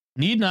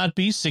 need not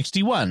be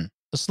 61,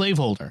 a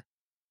slaveholder,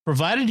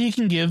 provided he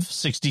can give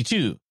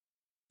 62,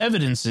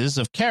 evidences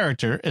of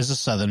character as a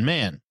Southern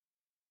man.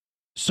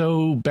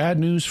 So, bad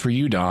news for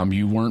you, Dom.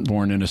 You weren't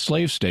born in a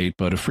slave state,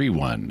 but a free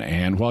one.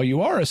 And while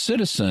you are a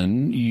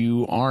citizen,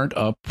 you aren't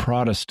a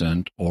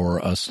Protestant or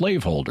a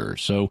slaveholder.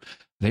 So,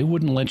 they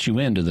wouldn't let you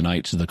into the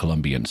Knights of the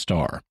Columbian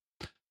Star.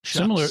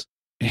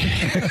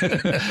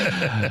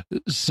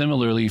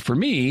 Similarly, for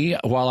me,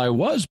 while I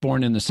was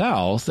born in the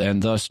South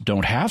and thus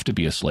don't have to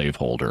be a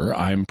slaveholder,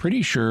 I'm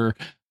pretty sure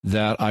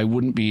that I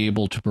wouldn't be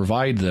able to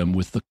provide them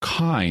with the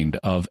kind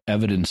of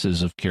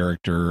evidences of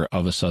character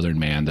of a Southern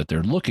man that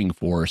they're looking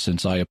for,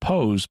 since I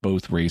oppose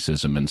both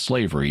racism and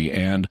slavery,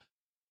 and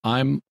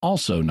I'm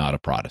also not a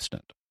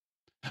Protestant.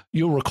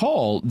 You'll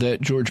recall that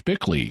George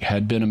Bickley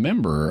had been a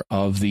member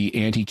of the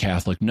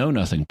anti-Catholic Know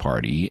Nothing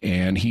Party,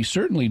 and he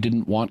certainly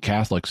didn't want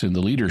Catholics in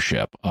the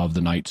leadership of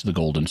the Knights of the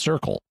Golden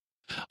Circle.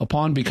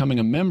 Upon becoming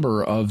a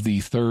member of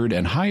the third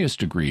and highest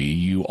degree,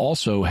 you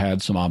also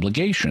had some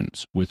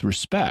obligations with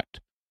respect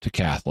to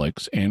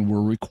Catholics and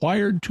were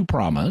required to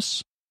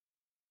promise,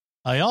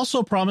 I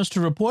also promise to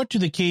report to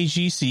the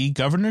KGC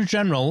Governor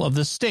General of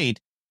the state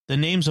the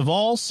names of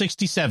all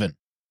 67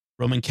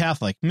 Roman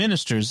Catholic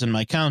ministers in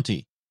my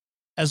county,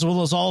 as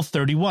well as all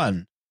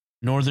 31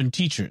 Northern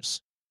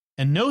teachers,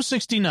 and no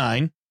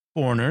 69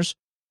 foreigners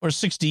or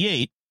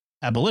 68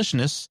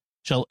 abolitionists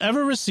shall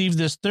ever receive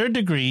this third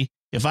degree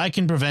if I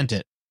can prevent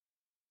it.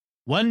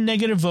 One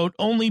negative vote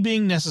only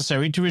being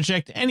necessary to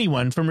reject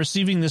anyone from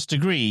receiving this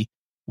degree,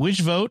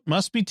 which vote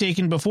must be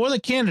taken before the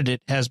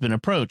candidate has been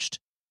approached.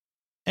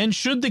 And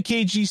should the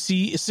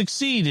KGC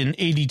succeed in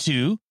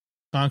 82,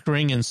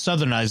 conquering and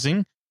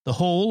southernizing the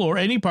whole or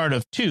any part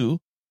of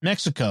 2,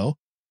 Mexico,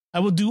 I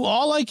will do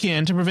all I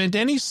can to prevent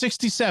any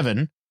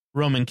 67,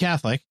 Roman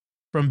Catholic,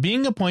 from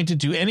being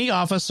appointed to any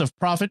office of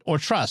profit or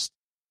trust.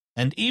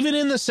 And even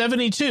in the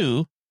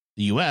 72,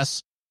 the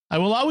U.S., I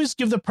will always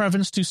give the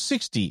preference to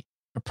 60,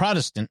 a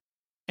Protestant,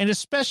 and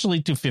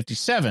especially to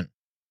 57,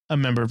 a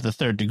member of the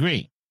third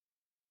degree.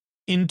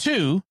 In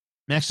 2,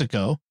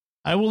 Mexico,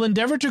 I will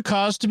endeavor to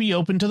cause to be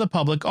open to the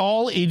public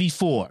all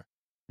 84,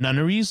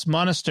 nunneries,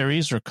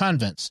 monasteries, or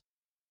convents,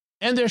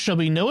 and there shall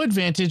be no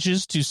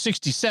advantages to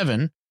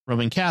 67,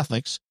 Roman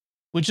Catholics,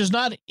 which is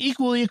not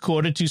equally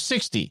accorded to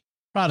 60,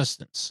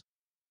 Protestants.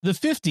 The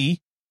 50,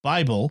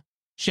 Bible,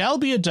 shall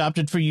be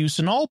adopted for use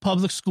in all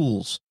public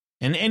schools,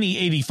 and any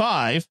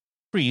 85,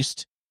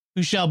 priest,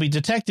 who shall be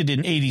detected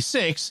in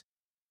 86,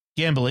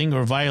 gambling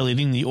or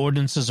violating the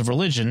ordinances of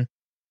religion,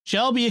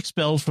 shall be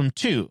expelled from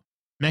 2,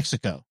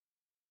 Mexico.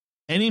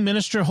 Any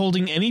minister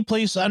holding any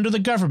place under the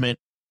government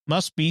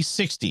must be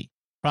 60,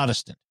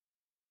 Protestant.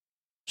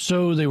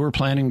 So they were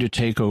planning to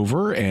take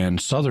over and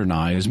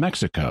southernize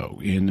Mexico.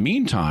 In the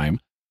meantime,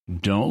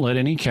 don't let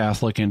any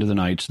Catholic into the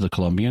Knights of the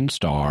Columbian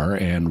Star,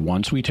 and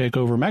once we take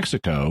over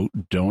Mexico,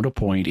 don't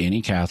appoint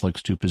any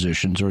Catholics to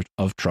positions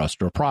of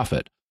trust or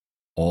profit.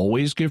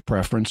 Always give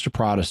preference to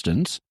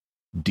Protestants,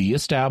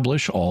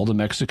 de-establish all the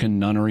Mexican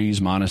nunneries,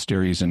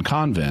 monasteries, and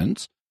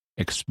convents,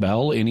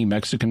 expel any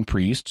Mexican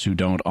priests who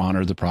don't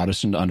honor the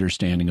Protestant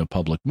understanding of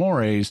public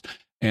mores,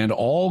 and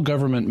all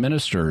government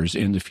ministers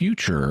in the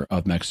future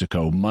of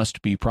Mexico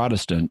must be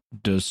Protestant,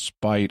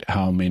 despite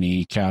how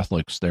many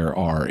Catholics there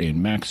are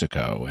in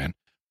Mexico. And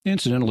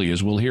incidentally,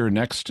 as we'll hear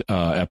next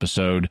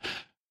episode,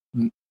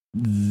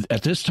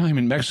 at this time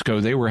in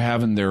Mexico, they were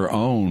having their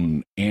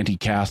own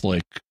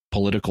anti-Catholic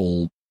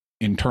political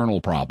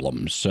internal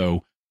problems.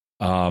 So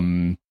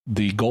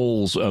the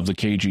goals of the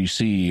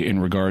KGC in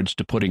regards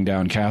to putting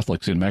down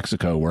Catholics in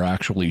Mexico were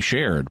actually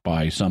shared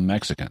by some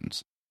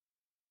Mexicans.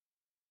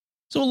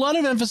 So a lot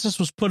of emphasis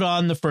was put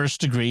on the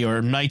first degree,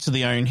 or Knights of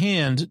the Iron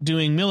Hand,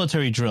 doing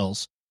military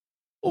drills.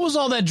 What was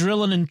all that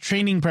drilling and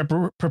training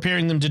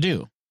preparing them to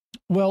do?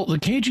 Well, the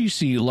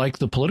KGC, like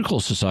the political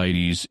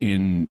societies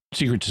in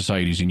secret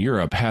societies in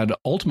Europe, had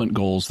ultimate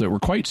goals that were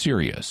quite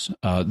serious.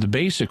 The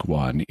basic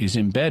one is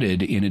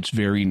embedded in its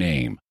very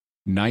name,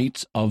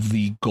 Knights of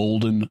the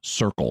Golden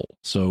Circle.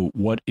 So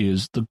what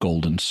is the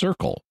Golden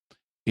Circle?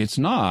 It's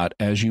not,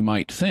 as you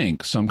might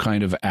think, some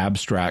kind of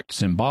abstract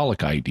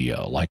symbolic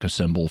idea, like a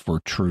symbol for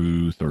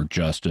truth or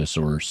justice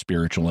or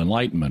spiritual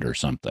enlightenment or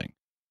something.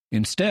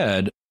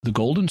 Instead, the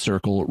Golden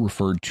Circle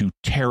referred to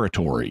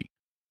territory,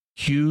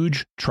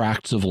 huge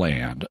tracts of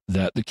land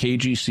that the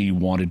KGC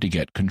wanted to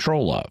get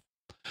control of.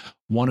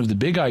 One of the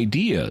big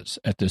ideas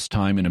at this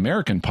time in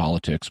American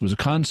politics was a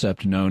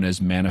concept known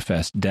as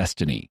manifest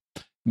destiny.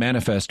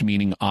 Manifest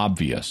meaning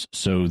obvious.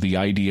 So the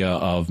idea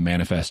of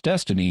manifest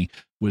destiny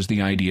was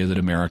the idea that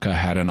America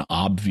had an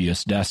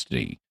obvious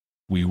destiny.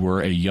 We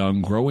were a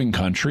young, growing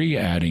country,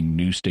 adding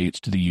new states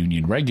to the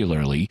Union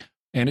regularly,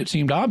 and it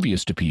seemed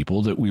obvious to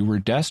people that we were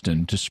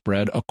destined to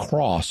spread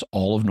across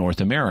all of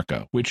North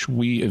America, which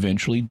we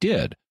eventually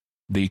did.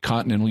 The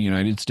continental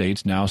United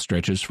States now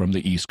stretches from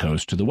the East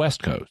Coast to the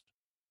West Coast.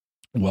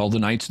 Well, the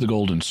Knights of the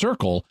Golden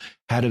Circle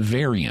had a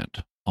variant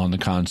on the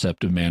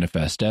concept of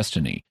manifest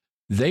destiny.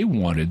 They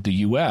wanted the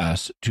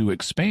U.S. to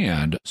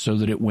expand so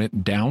that it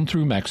went down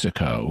through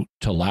Mexico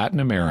to Latin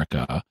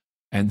America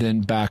and then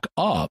back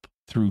up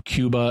through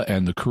Cuba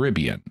and the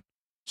Caribbean,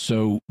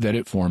 so that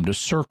it formed a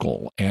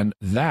circle. And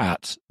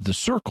that's the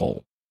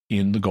circle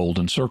in the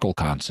Golden Circle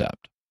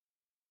concept.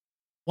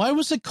 Why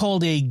was it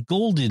called a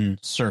Golden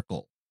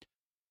Circle?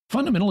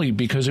 Fundamentally,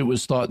 because it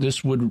was thought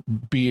this would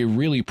be a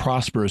really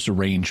prosperous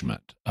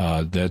arrangement,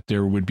 that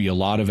there would be a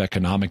lot of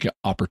economic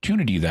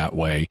opportunity that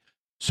way.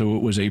 So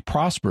it was a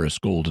prosperous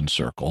Golden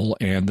Circle,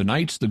 and the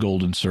Knights of the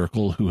Golden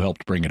Circle who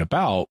helped bring it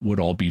about would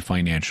all be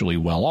financially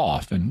well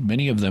off, and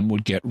many of them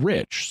would get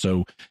rich.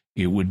 So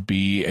it would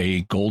be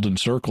a Golden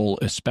Circle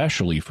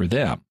especially for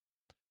them.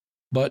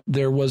 But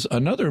there was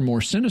another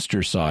more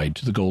sinister side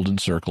to the Golden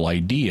Circle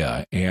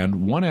idea,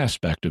 and one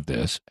aspect of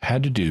this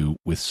had to do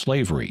with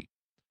slavery.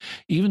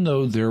 Even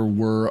though there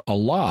were a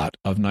lot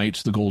of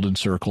Knights of the Golden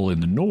Circle in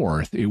the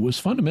North, it was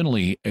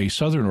fundamentally a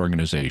Southern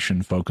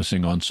organization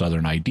focusing on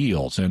Southern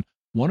ideals, and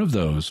one of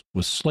those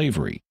was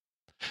slavery.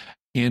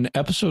 In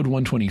episode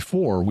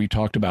 124, we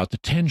talked about the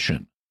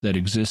tension that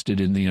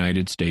existed in the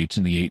United States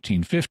in the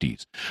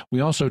 1850s. We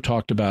also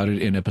talked about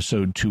it in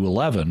episode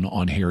 211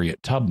 on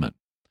Harriet Tubman.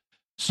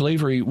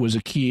 Slavery was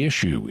a key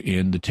issue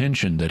in the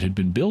tension that had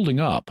been building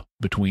up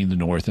between the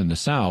North and the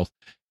South,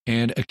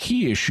 and a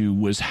key issue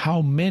was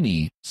how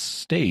many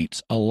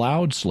states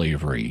allowed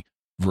slavery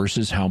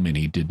versus how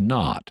many did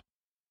not.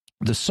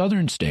 The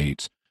Southern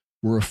states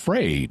were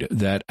afraid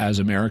that as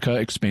America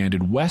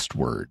expanded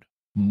westward,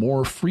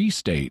 more free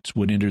states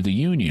would enter the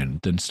Union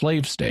than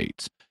slave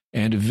states,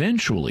 and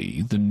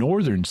eventually the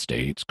northern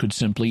states could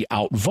simply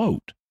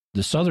outvote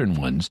the southern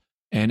ones,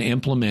 and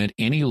implement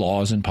any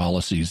laws and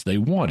policies they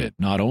wanted,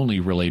 not only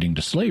relating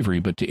to slavery,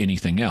 but to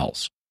anything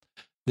else.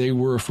 They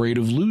were afraid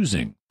of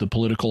losing the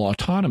political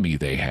autonomy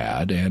they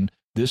had, and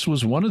this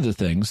was one of the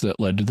things that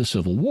led to the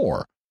Civil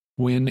War,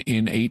 when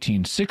in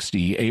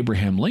 1860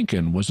 Abraham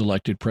Lincoln was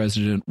elected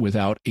president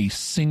without a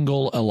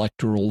single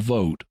electoral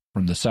vote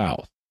from the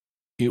South.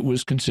 It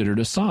was considered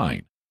a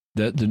sign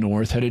that the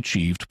North had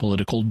achieved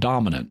political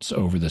dominance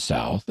over the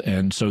South,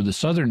 and so the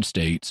Southern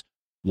states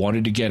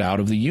wanted to get out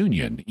of the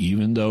Union,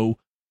 even though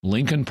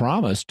Lincoln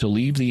promised to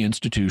leave the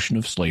institution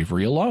of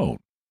slavery alone.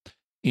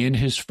 In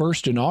his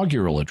first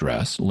inaugural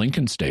address,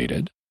 Lincoln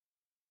stated,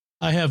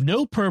 "I have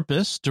no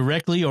purpose,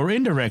 directly or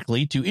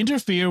indirectly, to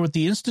interfere with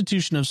the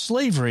institution of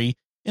slavery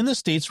in the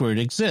states where it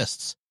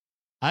exists.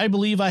 I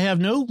believe I have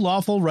no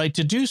lawful right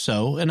to do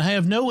so, and I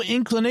have no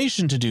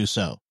inclination to do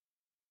so.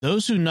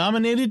 Those who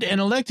nominated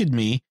and elected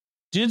me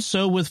did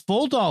so with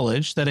full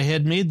knowledge that I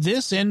had made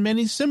this and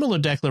many similar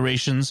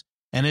declarations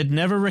and had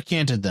never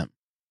recanted them."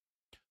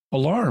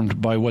 Alarmed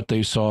by what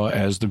they saw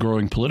as the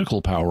growing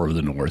political power of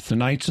the North, the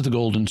Knights of the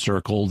Golden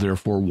Circle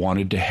therefore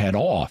wanted to head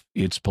off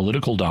its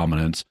political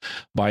dominance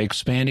by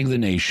expanding the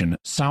nation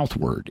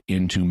southward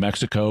into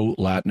Mexico,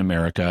 Latin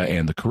America,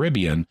 and the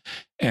Caribbean,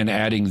 and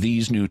adding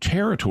these new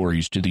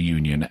territories to the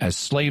Union as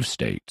slave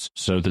states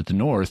so that the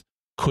North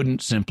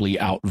couldn't simply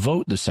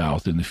outvote the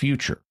South in the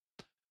future.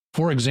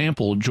 For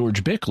example,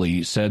 George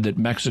Bickley said that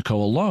Mexico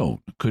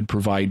alone could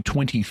provide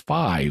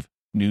 25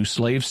 new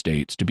slave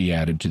states to be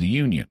added to the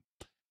Union.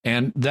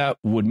 And that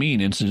would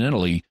mean,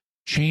 incidentally,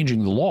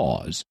 changing the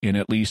laws in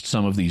at least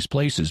some of these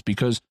places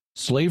because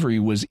slavery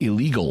was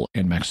illegal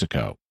in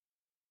Mexico.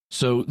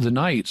 So the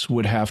Knights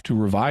would have to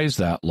revise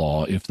that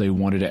law if they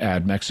wanted to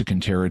add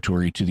Mexican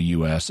territory to the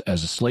U.S.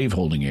 as a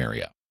slaveholding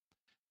area.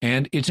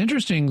 And it's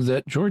interesting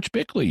that George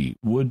Bickley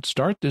would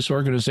start this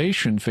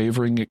organization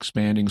favoring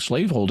expanding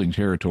slaveholding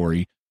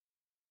territory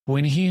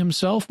when he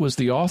himself was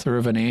the author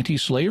of an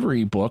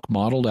anti-slavery book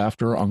modeled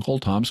after Uncle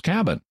Tom's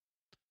Cabin.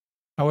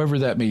 However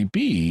that may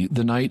be,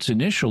 the Knights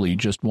initially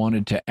just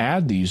wanted to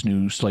add these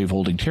new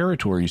slaveholding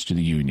territories to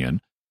the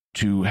Union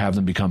to have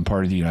them become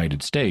part of the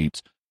United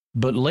States,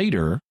 but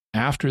later,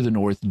 after the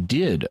North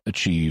did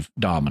achieve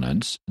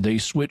dominance, they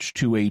switched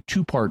to a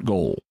two-part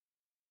goal.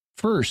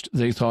 First,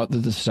 they thought that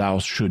the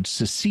South should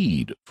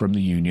secede from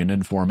the Union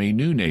and form a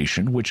new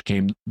nation, which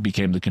became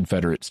the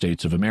Confederate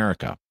States of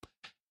America.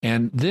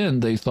 And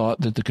then they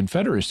thought that the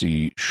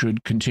Confederacy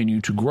should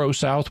continue to grow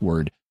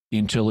southward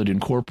until it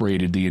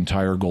incorporated the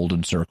entire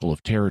Golden Circle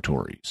of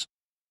territories.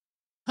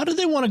 How did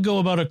they want to go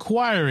about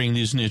acquiring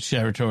these new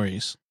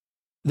territories?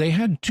 They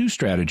had two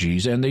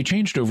strategies, and they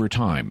changed over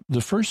time.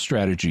 The first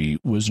strategy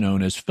was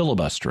known as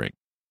filibustering.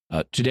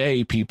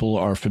 Today, people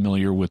are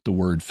familiar with the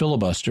word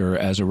filibuster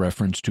as a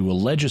reference to a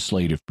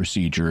legislative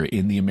procedure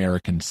in the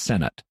American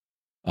Senate,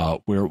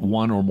 where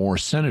one or more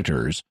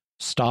senators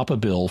stop a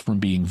bill from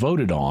being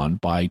voted on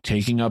by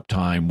taking up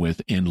time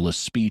with endless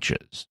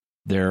speeches.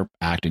 They're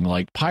acting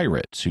like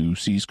pirates who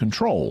seize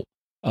control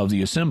of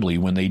the assembly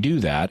when they do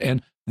that,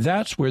 and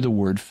that's where the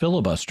word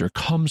filibuster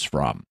comes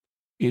from.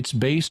 It's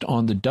based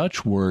on the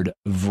Dutch word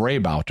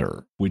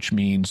vrijbuiter, which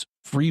means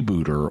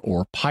freebooter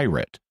or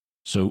pirate.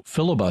 So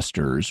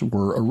filibusters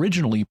were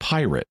originally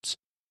pirates,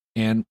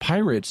 and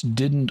pirates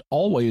didn't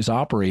always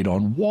operate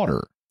on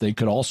water. They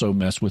could also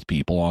mess with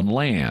people on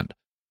land.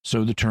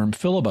 So the term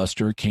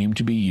filibuster came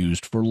to be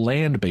used for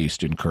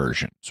land-based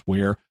incursions,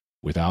 where,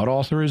 without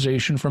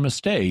authorization from a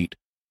state,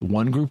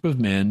 one group of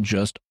men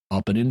just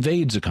up and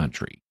invades a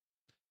country.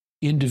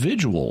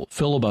 Individual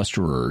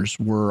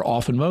filibusterers were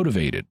often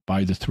motivated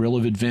by the thrill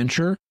of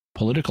adventure,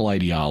 political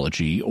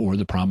ideology, or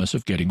the promise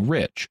of getting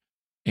rich.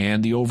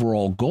 And the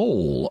overall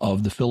goal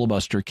of the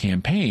filibuster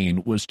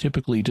campaign was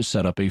typically to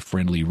set up a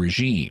friendly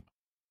regime.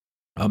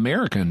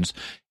 Americans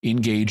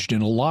engaged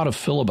in a lot of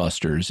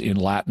filibusters in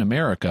Latin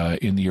America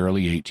in the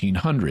early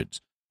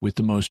 1800s, with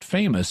the most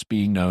famous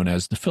being known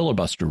as the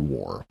Filibuster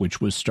War, which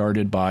was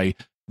started by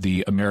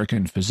the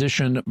American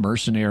physician,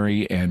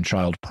 mercenary, and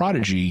child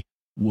prodigy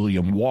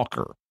William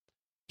Walker.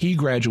 He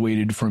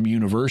graduated from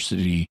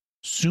university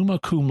summa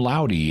cum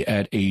laude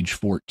at age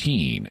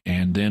 14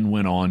 and then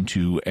went on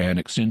to an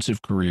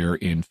extensive career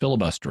in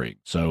filibustering.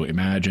 So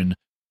imagine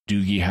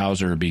Doogie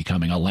Howser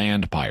becoming a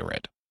land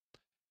pirate.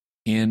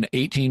 In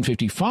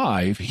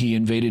 1855, he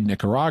invaded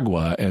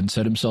Nicaragua and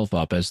set himself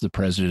up as the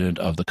president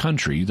of the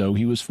country, though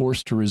he was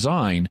forced to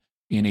resign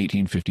in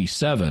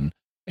 1857,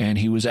 and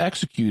he was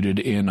executed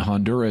in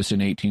Honduras in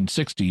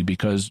 1860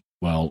 because,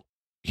 well,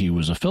 he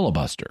was a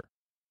filibuster.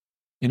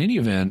 In any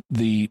event,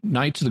 the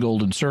Knights of the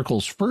Golden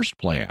Circle's first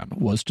plan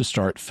was to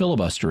start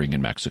filibustering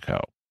in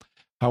Mexico.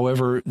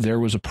 However, there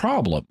was a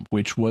problem,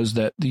 which was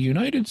that the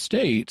United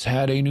States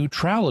had a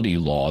neutrality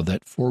law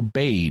that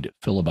forbade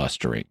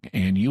filibustering,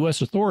 and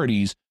U.S.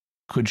 authorities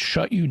could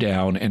shut you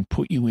down and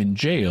put you in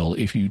jail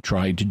if you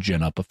tried to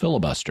gin up a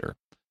filibuster.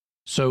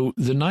 So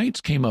the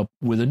Knights came up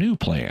with a new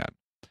plan.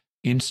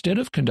 Instead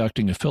of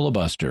conducting a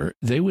filibuster,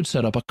 they would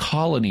set up a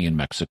colony in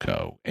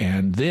Mexico,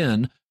 and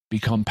then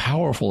become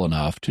powerful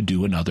enough to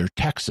do another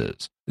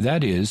Texas.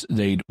 That is,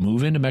 they'd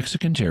move into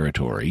Mexican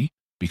territory,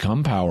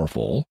 become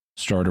powerful,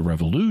 start a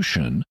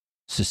revolution,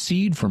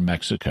 secede from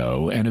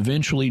Mexico, and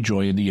eventually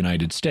join the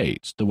United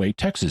States, the way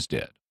Texas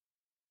did.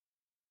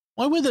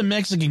 Why would the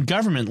Mexican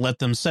government let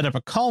them set up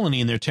a colony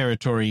in their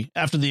territory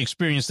after the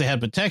experience they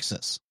had with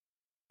Texas?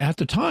 At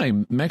the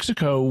time,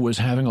 Mexico was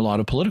having a lot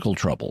of political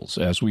troubles,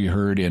 as we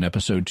heard in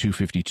episode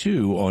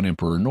 252 on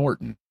Emperor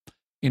Norton.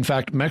 In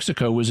fact,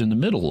 Mexico was in the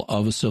middle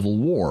of a civil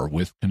war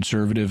with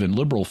conservative and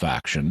liberal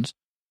factions.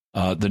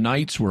 The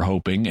Knights were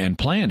hoping and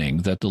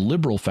planning that the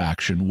liberal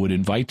faction would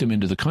invite them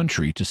into the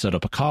country to set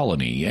up a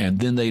colony, and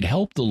then they'd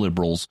help the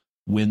liberals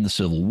win the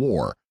Civil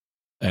War,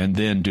 and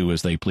then do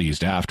as they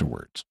pleased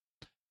afterwards.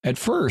 At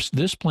first,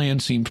 this plan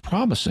seemed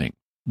promising.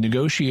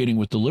 Negotiating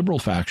with the liberal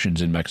factions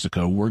in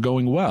Mexico were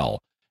going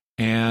well,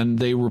 and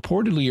they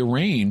reportedly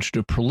arranged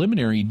a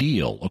preliminary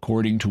deal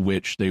according to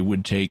which they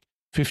would take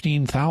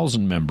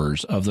 15,000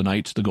 members of the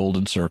Knights of the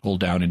Golden Circle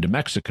down into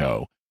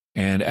Mexico,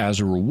 and as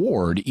a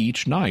reward,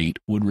 each knight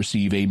would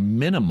receive a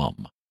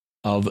minimum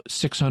of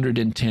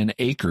 610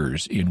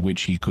 acres in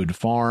which he could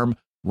farm,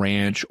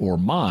 ranch, or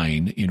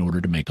mine in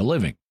order to make a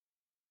living.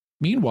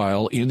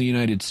 Meanwhile, in the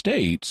United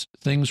States,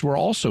 things were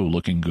also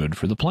looking good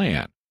for the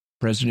plan.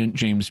 President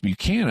James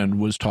Buchanan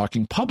was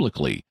talking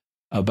publicly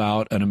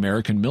about an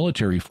American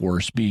military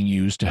force being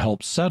used to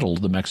help settle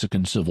the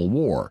Mexican Civil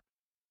War.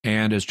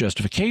 And as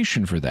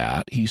justification for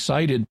that, he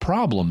cited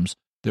problems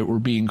that were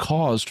being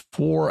caused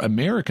for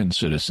American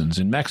citizens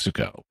in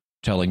Mexico,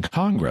 telling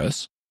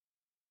Congress,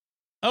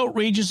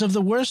 "Outrages of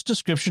the worst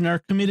description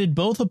are committed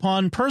both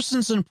upon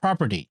persons and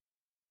property.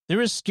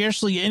 There is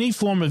scarcely any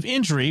form of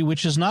injury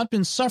which has not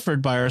been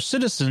suffered by our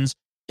citizens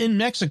in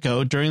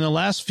Mexico during the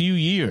last few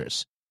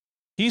years.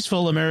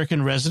 Peaceful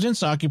American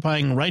residents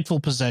occupying rightful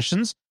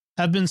possessions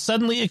have been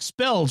suddenly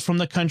expelled from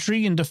the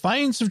country in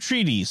defiance of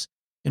treaties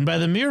and by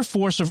the mere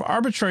force of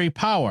arbitrary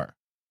power.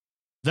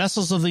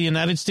 Vessels of the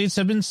United States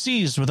have been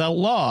seized without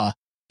law,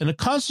 and a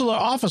consular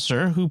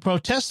officer who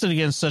protested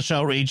against such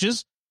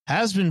outrages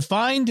has been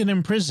fined and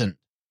imprisoned."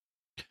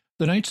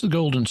 The Knights of the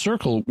Golden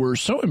Circle were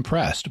so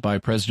impressed by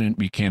President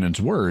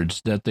Buchanan's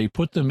words that they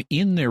put them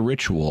in their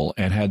ritual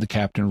and had the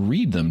captain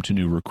read them to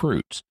new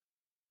recruits.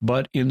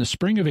 But in the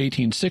spring of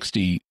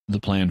 1860, the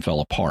plan fell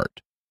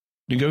apart.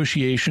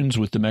 Negotiations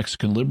with the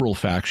Mexican liberal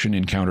faction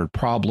encountered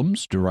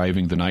problems,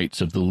 deriving the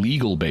Knights of the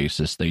legal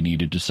basis they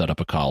needed to set up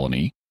a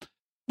colony.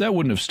 That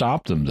wouldn't have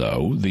stopped them,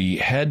 though. The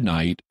head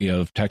knight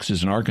of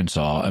Texas and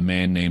Arkansas, a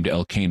man named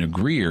Elkanah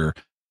Greer,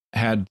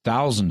 had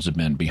thousands of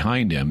men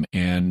behind him,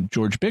 and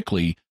George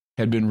Bickley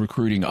had been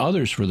recruiting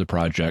others for the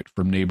project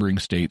from neighboring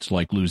states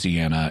like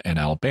Louisiana and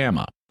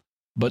Alabama.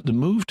 But the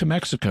move to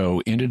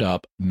Mexico ended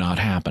up not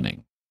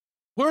happening.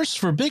 Worse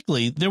for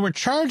Bickley, there were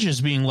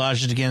charges being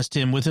lodged against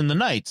him within the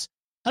Knights.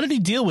 How did he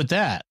deal with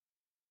that?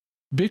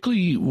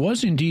 Bickley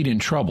was indeed in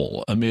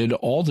trouble. Amid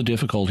all the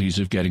difficulties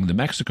of getting the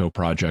Mexico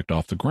project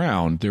off the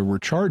ground, there were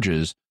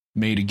charges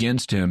made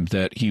against him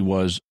that he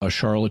was a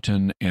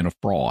charlatan and a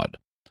fraud.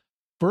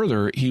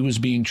 Further, he was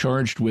being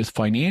charged with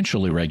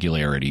financial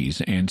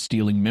irregularities and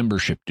stealing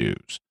membership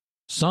dues.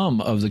 Some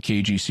of the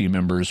KGC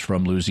members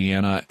from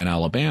Louisiana and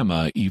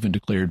Alabama even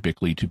declared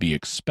Bickley to be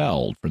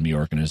expelled from the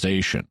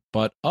organization,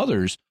 but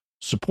others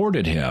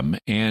supported him,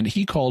 and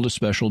he called a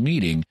special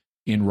meeting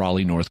in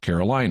Raleigh, North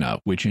Carolina,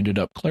 which ended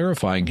up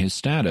clarifying his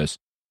status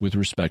with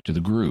respect to the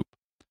group.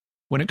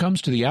 When it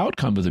comes to the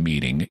outcome of the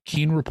meeting,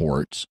 Keene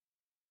reports,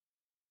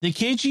 "The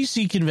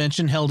KGC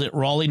convention held at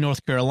Raleigh,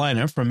 North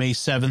Carolina from May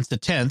 7th to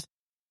 10th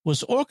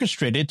was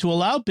orchestrated to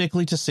allow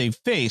Bickley to save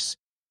face,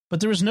 but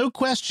there is no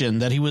question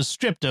that he was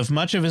stripped of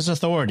much of his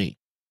authority.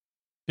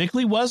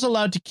 Bickley was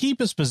allowed to keep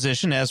his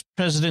position as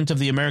president of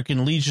the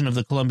American Legion of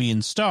the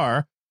Columbian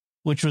Star,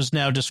 which was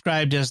now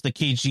described as the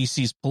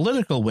KGC's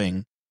political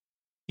wing.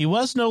 He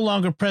was no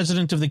longer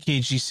president of the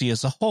KGC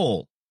as a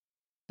whole.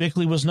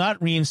 Bickley was not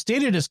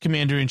reinstated as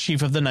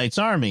commander-in-chief of the Knights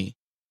Army.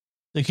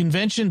 The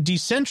convention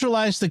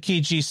decentralized the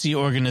KGC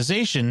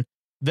organization,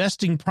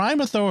 vesting prime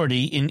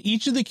authority in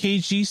each of the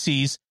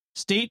KGC's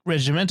state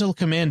regimental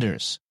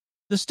commanders.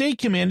 The state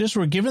commanders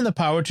were given the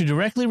power to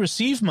directly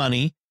receive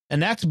money,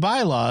 enact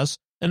bylaws,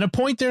 and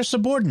appoint their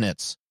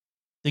subordinates.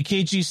 The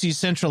KGC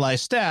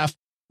centralized staff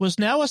was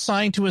now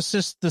assigned to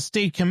assist the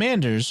state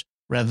commanders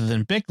rather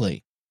than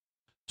Bickley."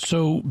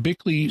 So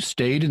Bickley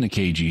stayed in the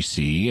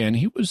KGC, and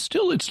he was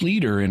still its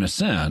leader in a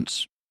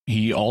sense.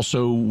 He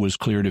also was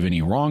cleared of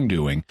any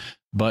wrongdoing,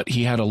 but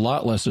he had a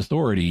lot less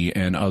authority,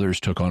 and others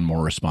took on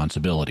more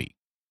responsibility.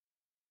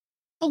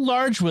 How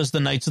large was the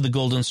Knights of the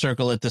Golden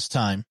Circle at this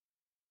time?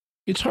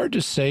 It's hard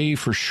to say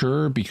for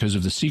sure because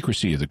of the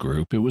secrecy of the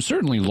group. It was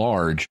certainly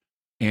large,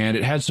 and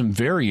it had some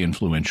very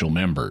influential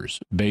members.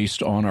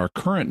 Based on our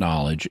current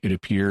knowledge, it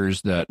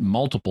appears that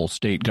multiple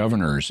state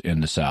governors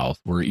in the South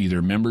were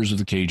either members of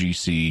the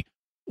KGC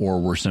or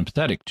were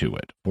sympathetic to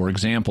it. For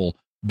example,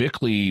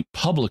 Bickley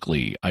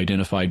publicly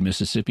identified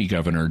Mississippi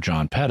Governor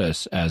John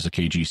Pettus as a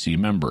KGC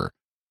member,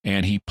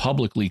 and he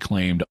publicly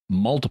claimed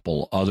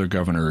multiple other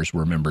governors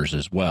were members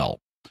as well.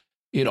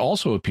 It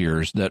also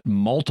appears that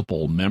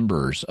multiple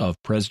members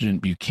of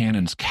President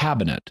Buchanan's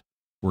cabinet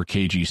were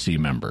KGC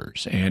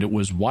members, and it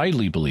was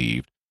widely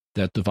believed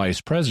that the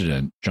vice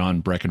president,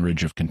 John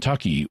Breckinridge of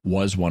Kentucky,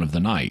 was one of the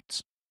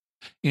knights.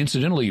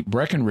 Incidentally,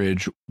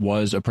 Breckinridge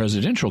was a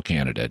presidential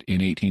candidate in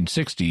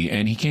 1860,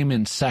 and he came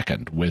in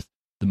second with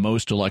the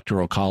most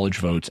electoral college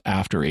votes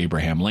after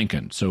Abraham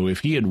Lincoln. So if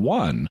he had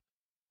won,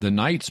 the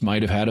knights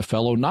might have had a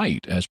fellow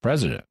knight as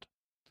president.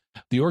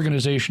 The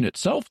organization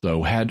itself,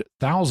 though, had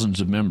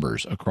thousands of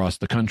members across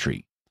the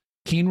country.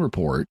 Keene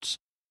reports,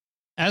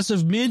 as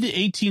of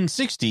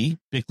mid-1860,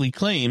 Bickley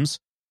claims,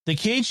 the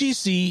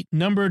KGC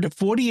numbered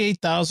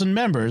 48,000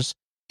 members,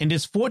 and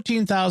its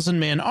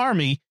 14,000-man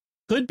army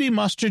could be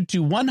mustered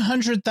to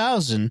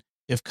 100,000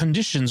 if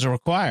conditions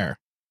require.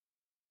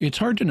 It's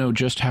hard to know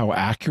just how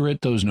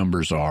accurate those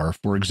numbers are.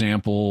 For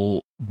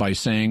example, by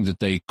saying that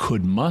they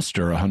could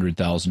muster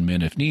 100,000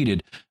 men if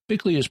needed,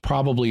 Bickley is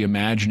probably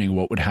imagining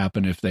what would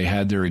happen if they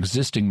had their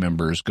existing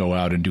members go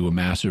out and do a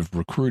massive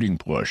recruiting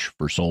push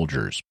for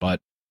soldiers.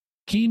 But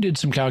Keene did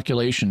some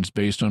calculations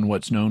based on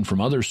what's known from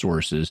other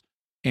sources,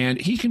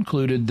 and he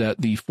concluded that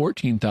the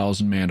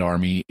 14,000-man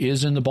army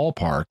is in the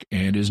ballpark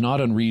and is not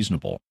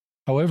unreasonable.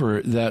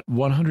 However, that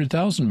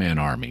 100,000-man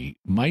army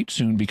might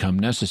soon become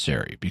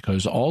necessary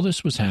because all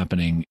this was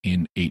happening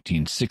in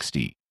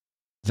 1860.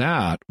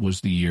 That was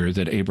the year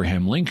that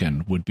Abraham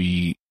Lincoln would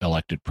be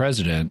elected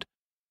president,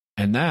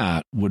 and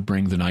that would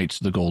bring the Knights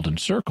of the Golden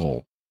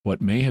Circle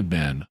what may have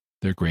been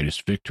their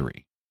greatest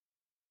victory.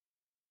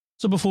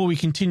 So before we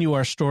continue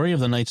our story of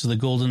the Knights of the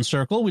Golden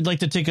Circle, we'd like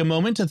to take a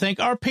moment to thank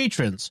our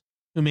patrons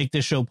who make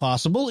this show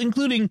possible,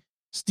 including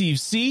Steve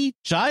C.,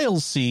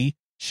 Giles C.,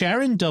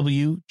 Sharon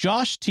W.,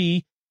 Josh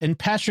T., and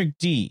Patrick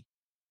D.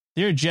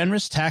 Their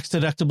generous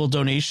tax-deductible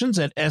donations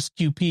at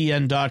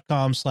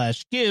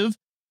sqpn.com/give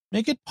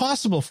make it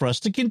possible for us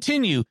to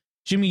continue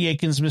Jimmy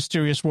Akin's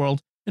Mysterious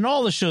World and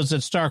all the shows at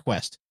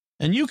StarQuest,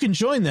 and you can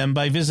join them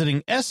by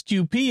visiting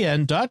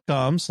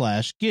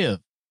sqpn.com/give.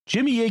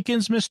 Jimmy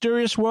Akin's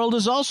Mysterious World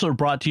is also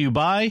brought to you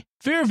by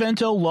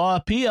Fearvento Law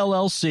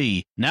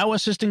PLLC, now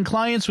assisting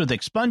clients with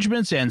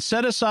expungements and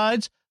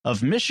set-asides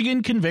of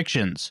Michigan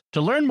convictions. To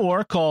learn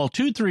more, call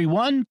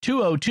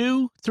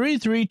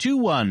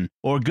 231-202-3321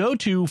 or go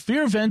to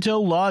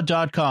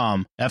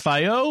fearventolaw.com,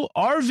 FIORVENTO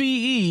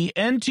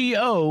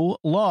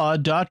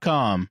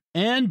law.com.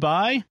 And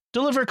by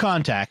Deliver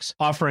Contacts,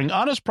 offering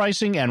honest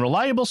pricing and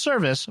reliable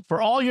service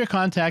for all your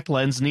contact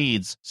lens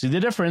needs. See the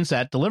difference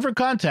at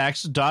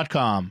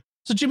delivercontacts.com.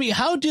 So, Jimmy,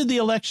 how did the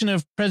election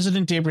of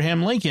President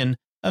Abraham Lincoln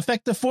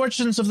affect the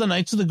fortunes of the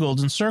Knights of the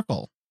Golden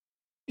Circle?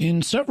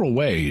 In several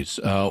ways.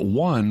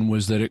 One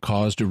was that it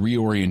caused a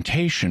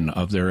reorientation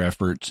of their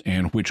efforts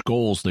and which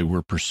goals they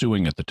were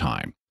pursuing at the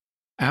time.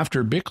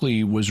 After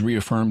Bickley was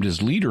reaffirmed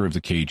as leader of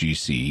the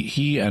KGC,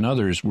 he and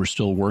others were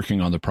still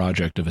working on the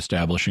project of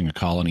establishing a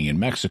colony in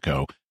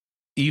Mexico.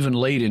 Even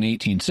late in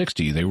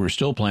 1860, they were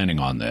still planning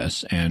on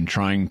this and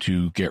trying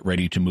to get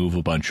ready to move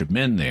a bunch of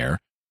men there.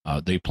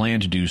 They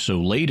planned to do so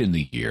late in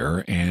the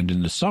year, and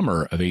in the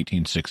summer of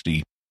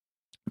 1860,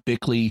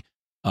 Bickley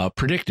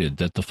predicted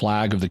that the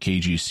flag of the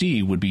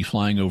KGC would be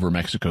flying over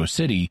Mexico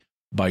City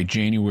by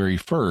January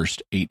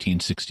 1st,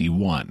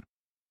 1861.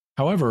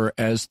 However,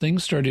 as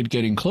things started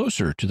getting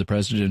closer to the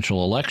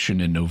presidential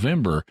election in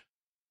November,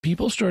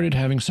 people started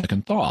having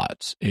second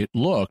thoughts. It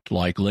looked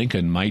like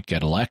Lincoln might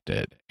get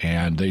elected,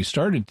 and they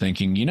started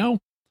thinking,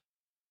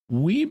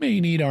 we may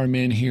need our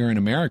men here in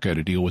America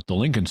to deal with the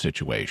Lincoln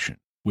situation,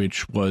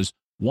 which was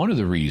one of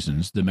the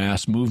reasons the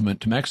mass movement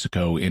to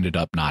Mexico ended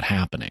up not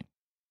happening.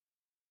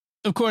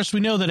 Of course, we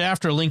know that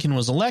after Lincoln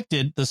was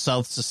elected, the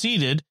South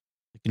seceded,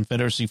 the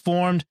Confederacy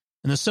formed,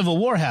 and the Civil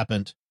War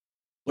happened.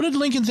 What did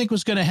Lincoln think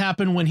was going to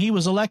happen when he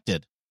was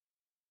elected?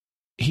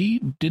 He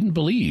didn't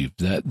believe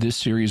that this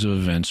series of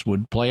events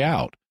would play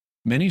out.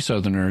 Many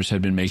Southerners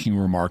had been making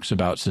remarks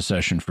about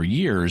secession for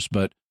years,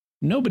 but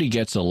nobody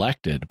gets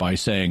elected by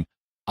saying,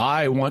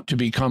 I want to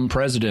become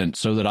president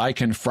so that I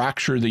can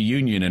fracture the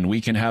Union and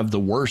we can have the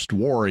worst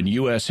war in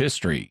U.S.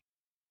 history.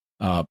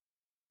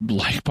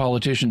 Like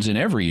politicians in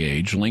every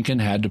age, Lincoln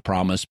had to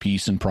promise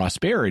peace and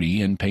prosperity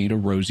and paint a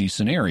rosy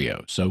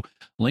scenario. So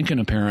Lincoln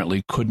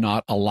apparently could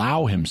not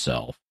allow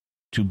himself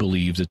to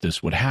believe that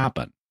this would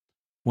happen.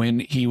 When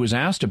he was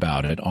asked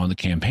about it on the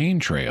campaign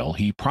trail,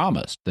 he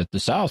promised that the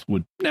South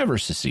would never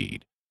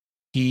secede.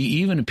 He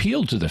even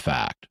appealed to the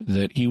fact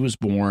that he was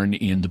born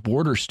in the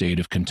border state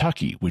of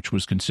Kentucky, which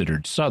was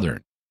considered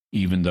Southern,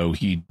 even though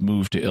he'd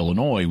moved to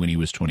Illinois when he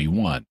was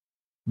 21.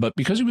 But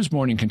because he was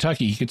born in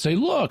Kentucky, he could say,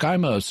 look,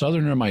 I'm a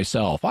Southerner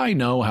myself. I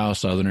know how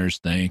Southerners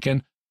think,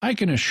 and I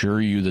can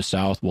assure you the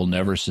South will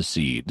never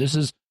secede. This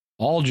is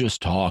all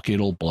just talk.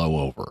 It'll blow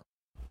over.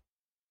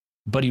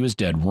 But he was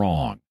dead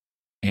wrong.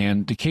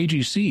 And the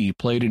KGC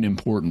played an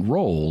important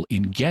role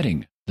in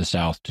getting the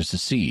South to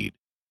secede.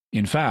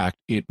 In fact,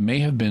 it may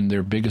have been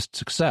their biggest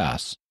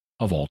success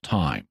of all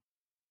time.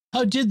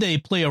 How did they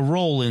play a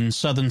role in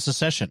Southern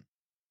secession?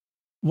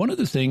 One of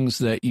the things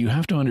that you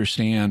have to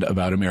understand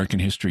about American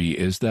history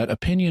is that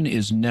opinion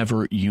is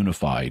never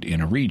unified in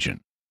a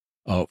region.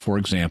 For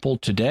example,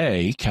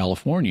 today,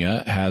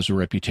 California has a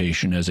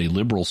reputation as a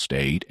liberal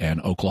state,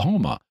 and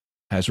Oklahoma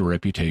has a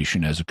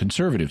reputation as a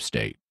conservative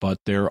state. But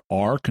there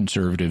are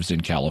conservatives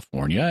in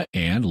California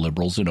and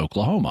liberals in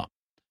Oklahoma.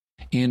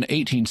 In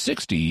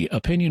 1860,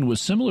 opinion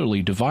was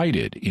similarly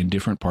divided in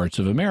different parts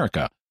of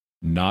America.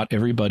 Not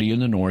everybody in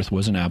the North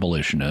was an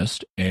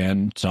abolitionist,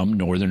 and some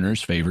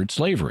Northerners favored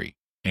slavery.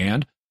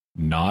 And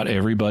not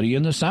everybody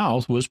in the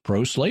South was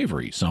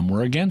pro-slavery. Some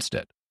were against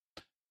it.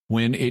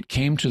 When it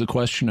came to the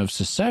question of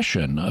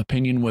secession,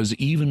 opinion was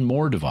even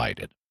more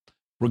divided.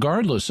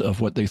 Regardless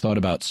of what they thought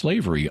about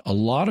slavery, a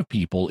lot of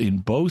people in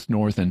both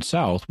North and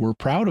South were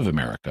proud of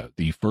America,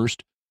 the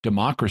first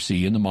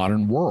democracy in the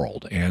modern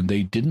world, and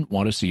they didn't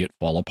want to see it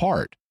fall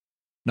apart.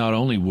 Not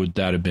only would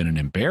that have been an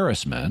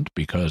embarrassment,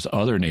 because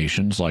other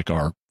nations like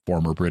our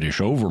former British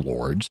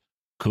overlords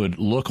could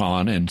look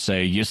on and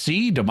say, you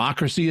see,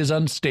 democracy is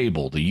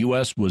unstable. The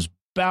U.S. was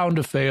bound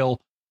to fail.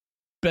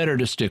 Better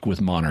to stick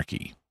with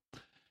monarchy.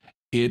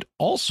 It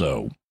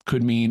also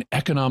could mean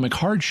economic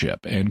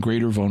hardship and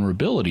greater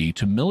vulnerability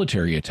to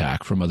military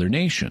attack from other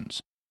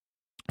nations.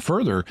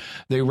 Further,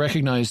 they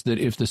recognized that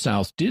if the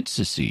South did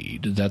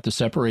secede, that the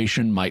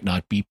separation might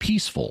not be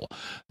peaceful.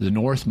 The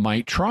North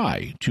might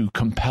try to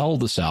compel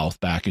the South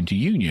back into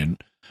union,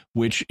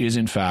 which is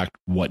in fact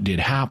what did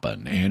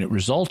happen, and it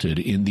resulted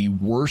in the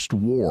worst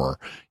war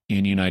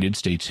in United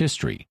States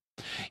history.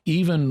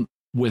 Even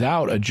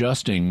without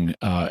adjusting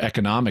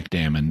economic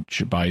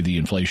damage by the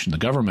inflation the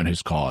government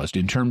has caused,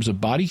 in terms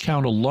of body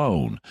count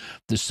alone,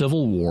 the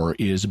Civil War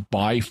is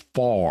by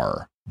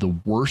far the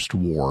worst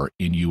war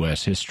in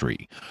U.S.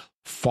 history.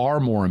 Far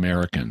more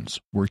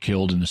Americans were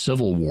killed in the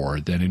Civil War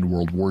than in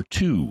World War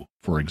II,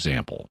 for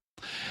example.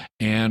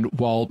 And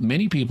while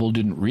many people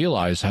didn't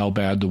realize how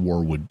bad the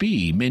war would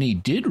be, many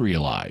did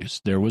realize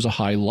there was a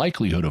high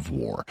likelihood of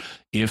war,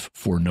 if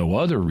for no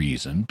other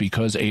reason,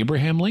 because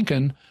Abraham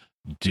Lincoln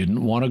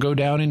didn't want to go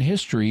down in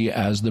history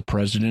as the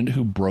president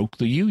who broke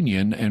the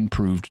Union and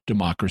proved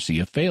democracy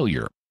a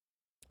failure.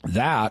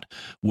 That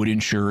would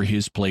ensure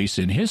his place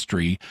in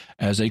history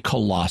as a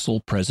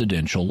colossal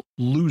presidential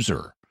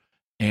loser.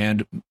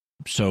 And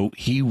so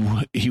he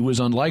was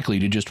unlikely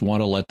to just want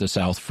to let the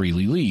South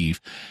freely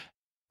leave.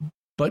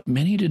 But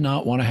many did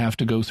not want to have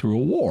to go through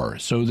a war.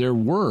 So there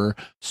were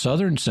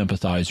Southern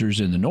sympathizers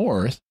in the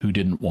North who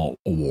didn't want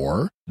a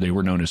war. They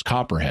were known as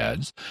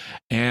Copperheads.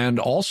 And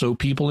also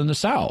people in the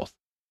South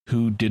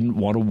who didn't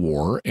want a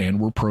war and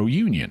were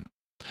pro-Union.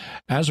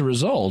 As a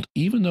result,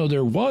 even though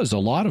there was a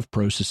lot of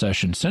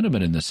pro-secession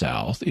sentiment in the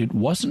South, it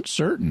wasn't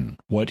certain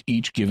what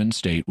each given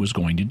state was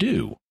going to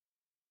do.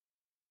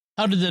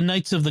 How did the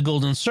Knights of the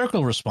Golden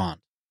Circle respond?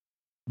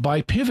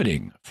 By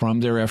pivoting from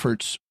their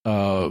efforts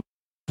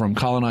from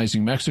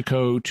colonizing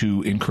Mexico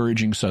to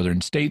encouraging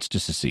Southern states to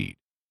secede.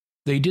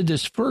 They did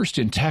this first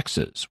in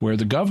Texas, where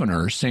the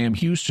governor, Sam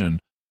Houston,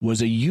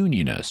 was a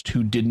Unionist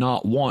who did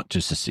not want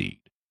to secede.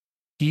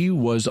 He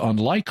was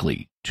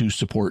unlikely to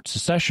support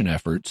secession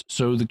efforts,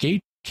 so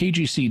the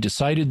KGC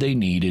decided they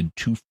needed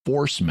to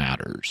force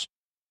matters.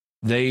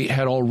 They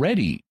had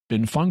already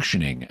been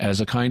functioning as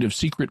a kind of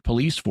secret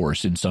police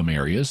force in some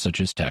areas, such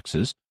as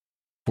Texas.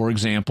 For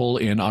example,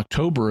 in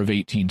October of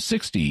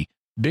 1860,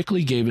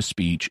 Bickley gave a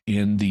speech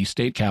in the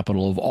state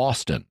capital of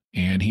Austin,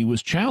 and he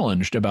was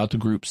challenged about the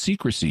group's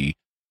secrecy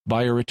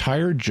by a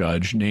retired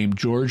judge named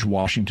George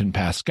Washington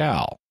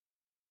Pascal.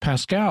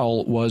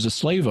 Pascal was a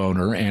slave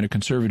owner and a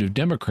conservative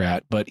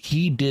Democrat, but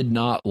he did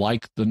not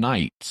like the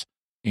Knights,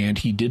 and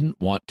he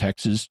didn't want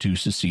Texas to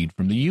secede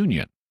from the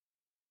Union.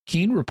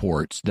 Keene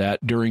reports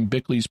that during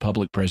Bickley's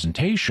public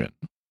presentation,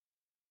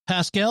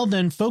 Pascal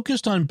then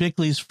focused on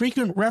Bickley's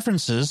frequent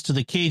references to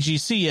the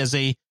KGC as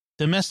a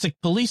domestic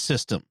police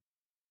system.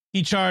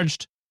 He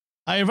charged,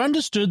 "I have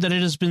understood that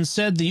it has been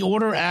said the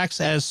order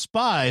acts as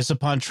spies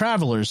upon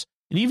travelers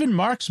and even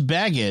marks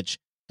baggage,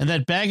 and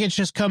that baggage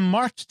has come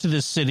marked to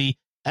this city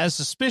as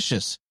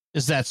suspicious.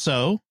 Is that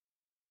so?"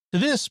 To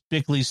this,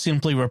 Bickley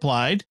simply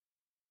replied,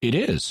 "It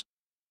is."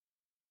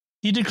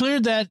 He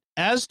declared that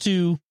as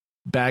to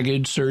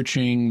baggage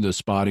searching, the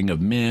spotting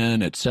of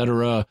men,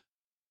 etc.,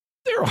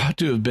 there ought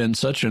to have been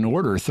such an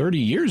order 30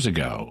 years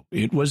ago.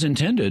 It was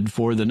intended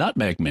for the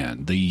nutmeg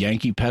men, the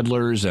Yankee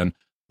peddlers, and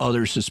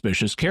other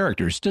suspicious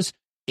characters. Does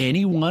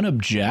anyone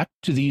object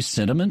to these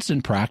sentiments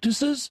and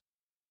practices?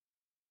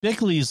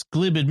 Bickley's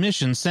glib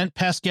admission sent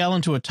Pascal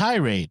into a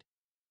tirade.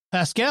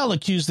 Pascal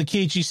accused the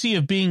KGC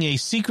of being a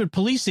secret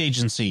police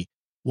agency,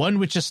 one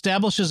which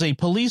establishes a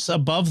police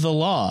above the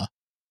law.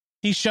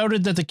 He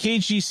shouted that the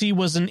KGC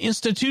was an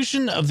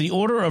institution of the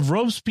order of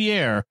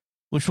Robespierre,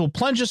 which will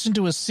plunge us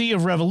into a sea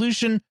of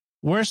revolution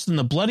worse than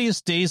the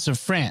bloodiest days of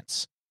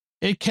France.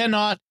 It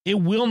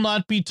will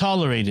not be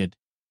tolerated.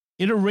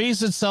 It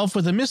arrays itself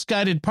with the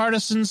misguided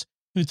partisans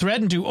who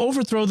threaten to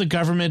overthrow the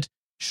government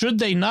should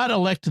they not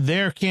elect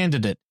their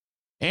candidate,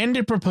 and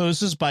it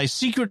proposes by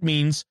secret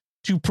means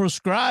to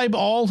proscribe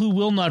all who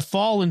will not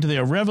fall into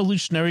their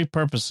revolutionary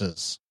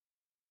purposes.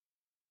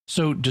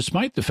 So,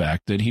 despite the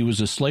fact that he was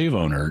a slave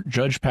owner,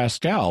 Judge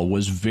Pascal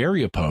was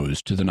very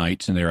opposed to the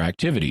Knights and their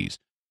activities.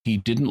 He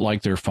didn't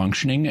like their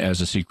functioning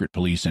as a secret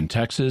police in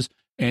Texas,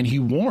 and he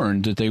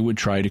warned that they would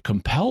try to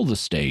compel the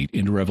state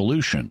into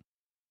revolution,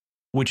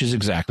 which is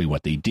exactly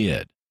what they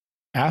did.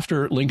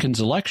 After Lincoln's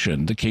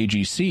election, the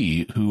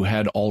KGC, who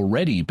had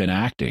already been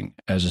acting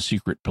as a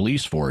secret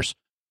police force,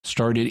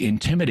 started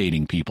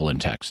intimidating people in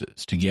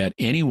Texas to get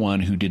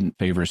anyone who didn't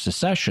favor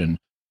secession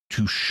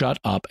to shut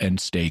up and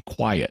stay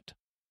quiet.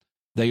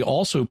 They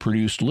also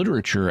produced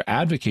literature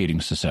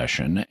advocating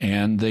secession,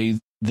 and they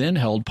then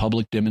held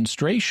public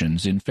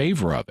demonstrations in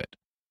favor of it.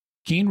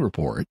 Keene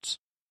reports,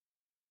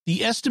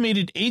 the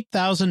estimated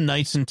 8,000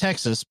 Knights in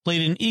Texas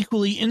played an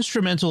equally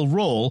instrumental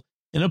role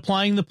in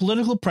applying the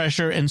political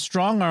pressure and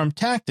strong-arm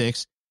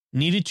tactics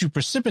needed to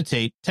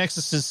precipitate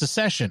Texas's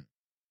secession.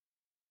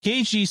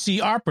 KGC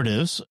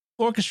operatives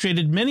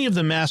orchestrated many of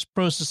the mass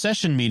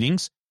pro-secession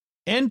meetings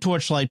and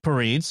torchlight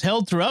parades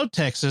held throughout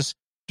Texas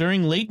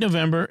during late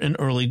November and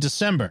early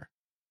December.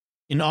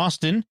 In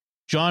Austin,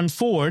 John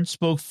Ford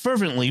spoke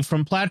fervently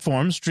from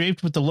platforms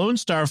draped with the Lone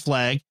Star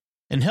flag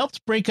and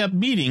helped break up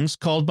meetings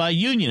called by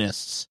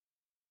Unionists.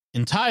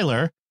 In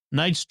Tyler,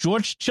 Knights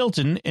George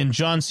Chilton and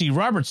John C.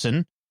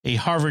 Robertson, a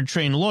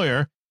Harvard-trained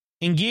lawyer,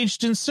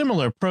 engaged in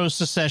similar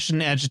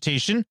pro-secession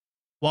agitation,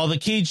 while the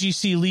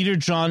KGC leader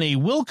John A.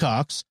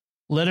 Wilcox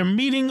led a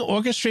meeting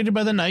orchestrated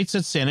by the Knights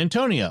at San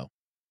Antonio.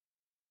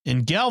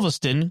 In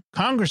Galveston,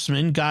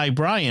 Congressman Guy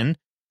Bryan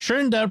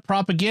churned out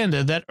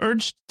propaganda that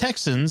urged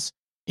Texans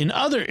in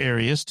other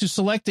areas to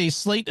select a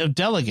slate of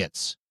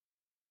delegates.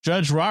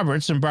 Judge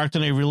Roberts embarked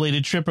on a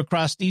related trip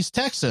across East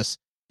Texas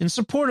in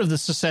support of the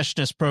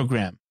secessionist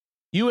program.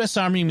 U.S.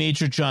 Army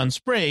Major John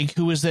Sprague,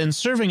 who was then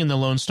serving in the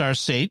Lone Star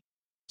State,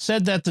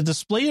 said that the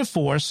display of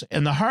force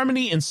and the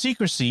harmony and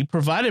secrecy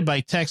provided by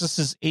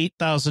Texas's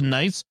 8,000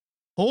 Knights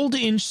hold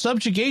in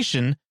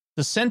subjugation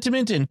the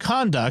sentiment and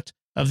conduct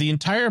of the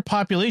entire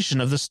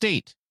population of the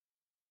state.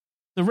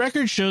 The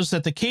record shows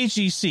that the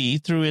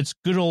KGC, through its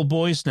Good Old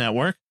Boys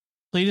network,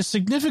 played a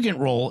significant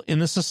role in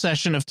the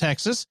secession of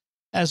Texas,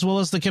 as well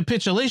as the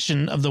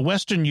capitulation of the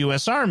Western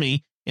U.S.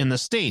 Army in the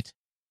state.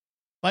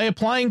 By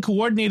applying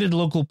coordinated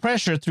local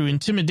pressure through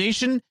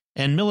intimidation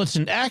and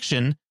militant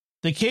action,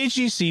 the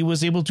KGC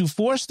was able to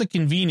force the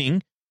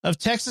convening of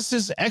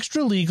Texas's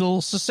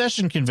extra-legal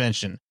secession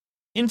convention,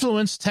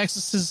 influence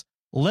Texas's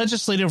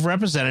legislative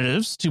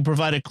representatives to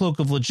provide a cloak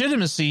of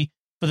legitimacy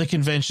for the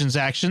convention's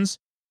actions,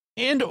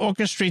 and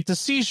orchestrate the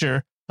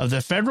seizure of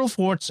the federal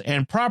forts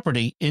and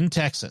property in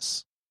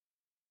Texas.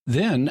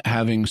 Then,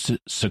 having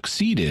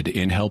succeeded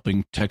in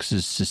helping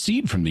Texas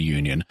secede from the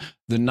Union,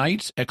 the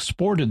Knights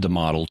exported the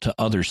model to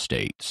other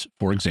states.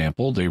 For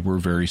example, they were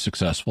very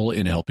successful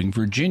in helping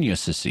Virginia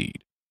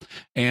secede.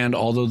 And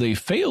although they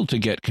failed to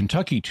get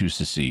Kentucky to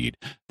secede,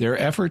 their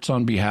efforts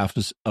on behalf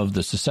of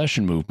the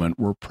secession movement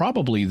were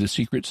probably the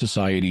secret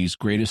society's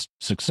greatest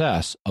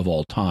success of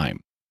all time.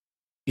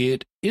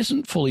 It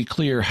isn't fully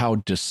clear how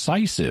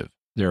decisive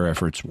their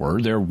efforts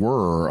were. There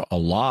were a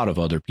lot of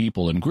other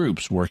people and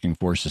groups working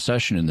for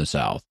secession in the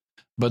South,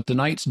 but the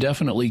Knights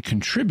definitely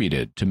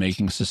contributed to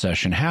making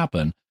secession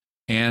happen,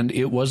 and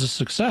it was a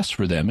success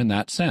for them in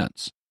that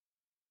sense.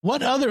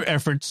 What other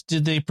efforts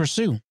did they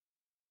pursue?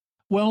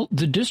 Well,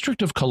 the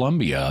District of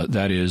Columbia,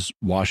 that is,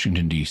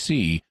 Washington,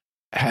 D.C.,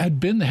 had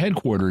been the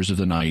headquarters of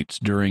the Knights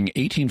during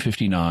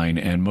 1859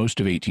 and most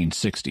of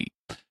 1860.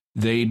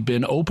 They'd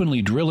been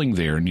openly drilling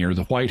there near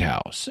the White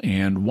House,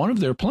 and one of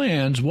their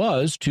plans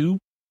was to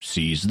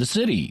seize the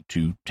city,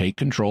 to take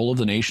control of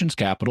the nation's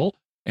capital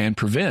and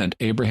prevent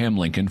Abraham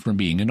Lincoln from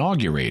being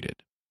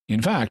inaugurated.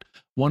 In fact,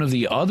 one of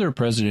the other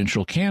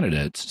presidential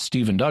candidates,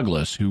 Stephen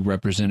Douglas, who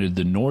represented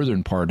the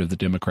northern part of the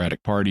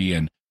Democratic Party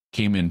and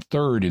came in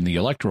third in the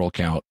electoral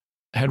count,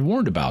 had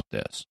warned about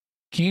this.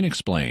 Keene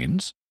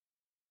explains,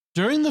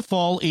 during the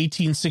fall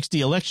 1860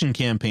 election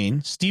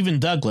campaign, Stephen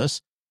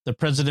Douglas, the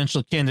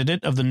presidential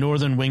candidate of the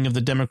northern wing of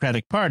the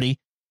Democratic Party,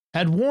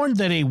 had warned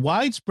that a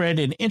widespread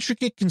and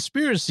intricate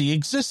conspiracy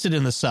existed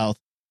in the South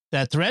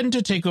that threatened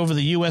to take over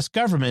the U.S.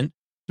 government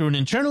through an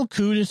internal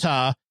coup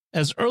d'etat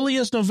as early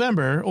as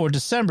November or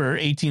December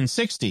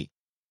 1860.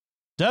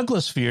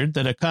 Douglas feared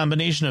that a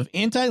combination of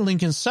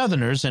anti-Lincoln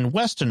Southerners and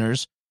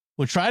Westerners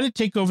would try to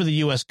take over the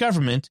U.S.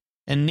 government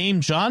and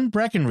name John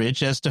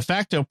Breckinridge as de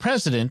facto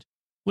president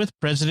with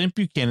President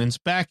Buchanan's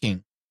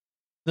backing.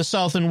 The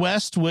South and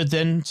West would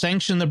then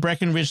sanction the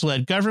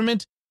Breckinridge-led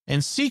government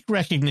and seek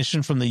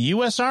recognition from the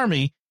U.S.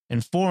 Army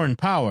and foreign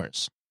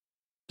powers.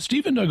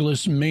 Stephen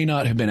Douglas may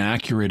not have been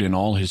accurate in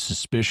all his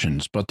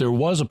suspicions, but there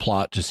was a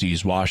plot to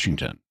seize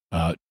Washington.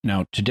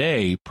 Now,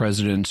 today,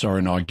 presidents are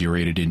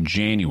inaugurated in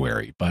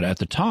January, but at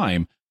the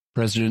time,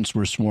 presidents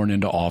were sworn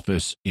into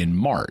office in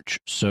March,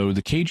 so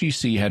the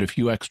KGC had a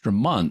few extra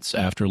months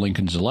after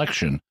Lincoln's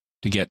election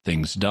to get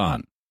things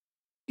done.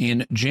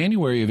 In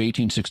January of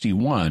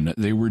 1861,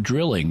 they were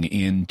drilling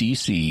in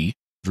D.C.,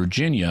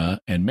 Virginia,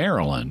 and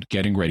Maryland,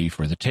 getting ready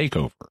for the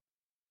takeover.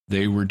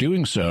 They were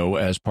doing so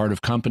as part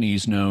of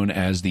companies known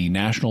as the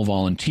National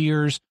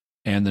Volunteers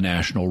and the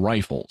National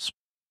Rifles.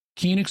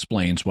 Keene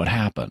explains what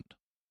happened.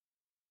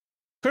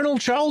 Colonel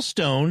Charles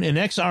Stone, an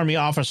ex-Army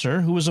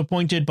officer who was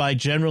appointed by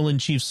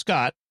General-in-Chief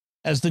Scott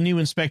as the new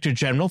Inspector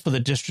General for the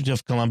District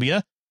of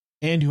Columbia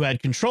and who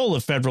had control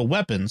of federal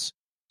weapons,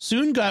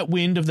 soon got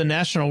wind of the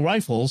National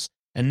Rifles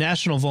and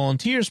National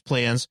Volunteers'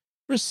 plans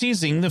for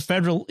seizing the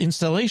federal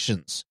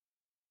installations.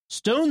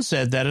 Stone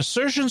said that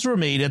assertions were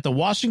made at the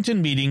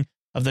Washington meeting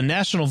of the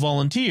National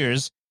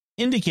Volunteers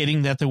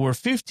indicating that there were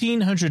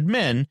 1,500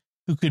 men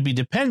who could be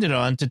depended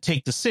on to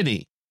take the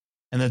city,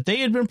 and that they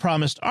had been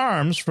promised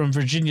arms from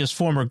Virginia's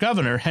former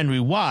governor, Henry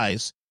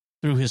Wise,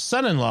 through his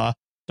son-in-law,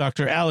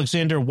 Dr.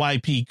 Alexander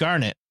Y.P.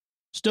 Garnett.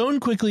 Stone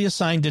quickly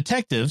assigned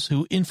detectives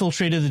who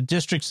infiltrated the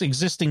district's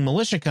existing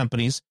militia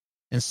companies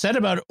and set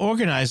about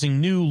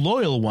organizing new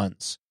loyal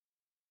ones.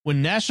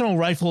 When National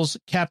Rifles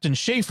Captain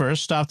Schaefer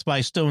stopped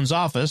by Stone's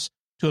office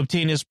to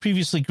obtain his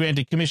previously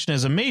granted commission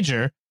as a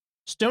major,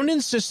 Stone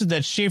insisted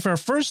that Schaefer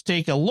first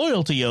take a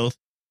loyalty oath,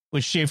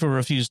 which Schaefer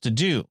refused to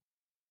do.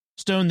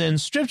 Stone then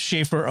stripped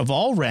Schaefer of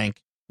all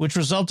rank, which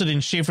resulted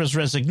in Schaefer's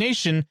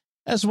resignation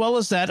as well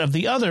as that of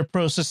the other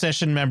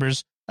pro-secession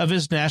members of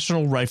his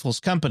National Rifles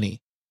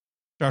Company.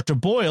 Dr.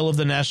 Boyle of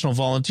the National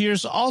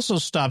Volunteers also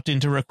stopped in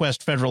to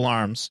request federal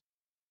arms.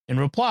 In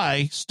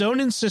reply, Stone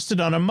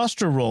insisted on a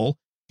muster roll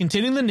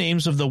containing the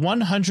names of the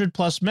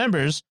 100-plus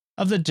members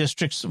of the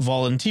district's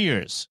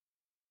volunteers.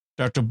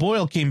 Dr.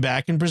 Boyle came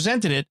back and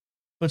presented it,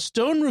 but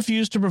Stone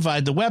refused to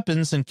provide the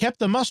weapons and kept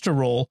the muster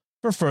roll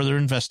for further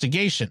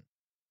investigation.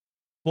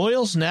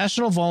 Boyle's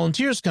National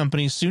Volunteers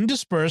Company soon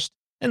dispersed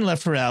and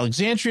left for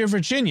Alexandria,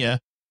 Virginia,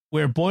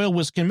 where Boyle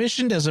was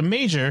commissioned as a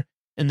major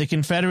in the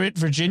Confederate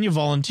Virginia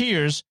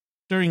Volunteers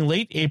during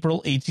late April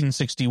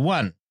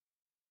 1861.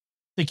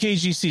 The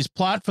KGC's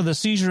plot for the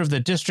seizure of the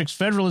district's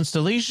federal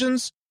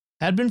installations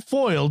had been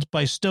foiled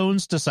by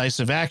Stone's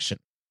decisive action.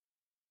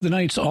 The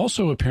Knights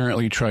also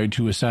apparently tried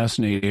to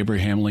assassinate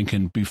Abraham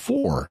Lincoln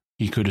before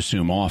he could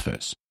assume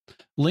office.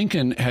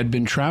 Lincoln had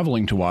been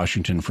traveling to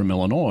Washington from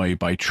Illinois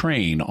by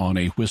train on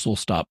a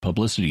whistle-stop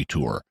publicity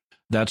tour.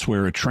 That's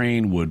where a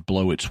train would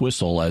blow its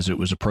whistle as it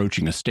was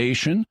approaching a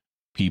station.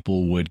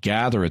 People would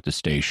gather at the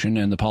station,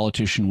 and the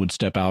politician would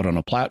step out on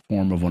a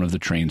platform of one of the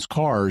train's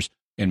cars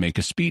and make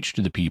a speech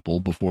to the people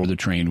before the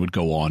train would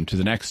go on to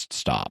the next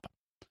stop.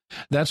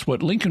 That's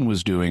what Lincoln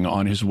was doing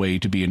on his way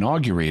to be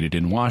inaugurated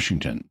in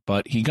Washington,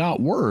 but he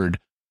got word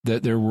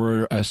that there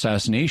were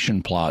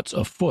assassination plots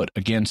afoot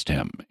against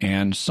him,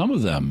 and some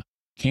of them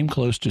came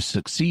close to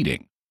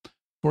succeeding.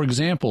 For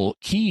example,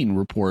 Keene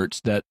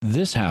reports that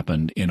this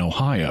happened in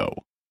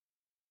Ohio.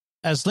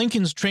 As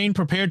Lincoln's train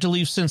prepared to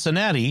leave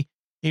Cincinnati,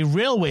 a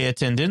railway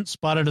attendant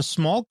spotted a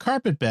small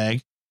carpet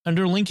bag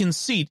under Lincoln's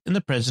seat in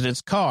the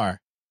president's car.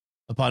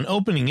 Upon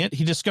opening it,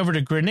 he discovered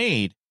a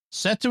grenade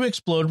set to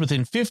explode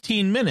within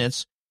 15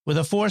 minutes with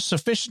a force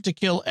sufficient to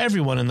kill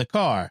everyone in the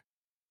car.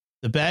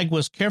 The bag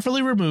was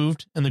carefully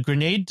removed and the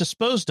grenade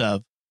disposed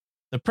of.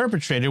 The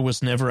perpetrator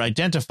was never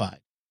identified.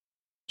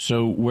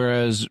 So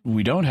whereas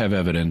we don't have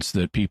evidence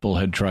that people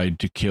had tried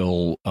to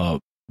kill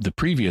the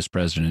previous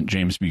president,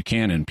 James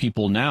Buchanan,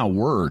 people now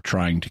were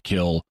trying to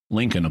kill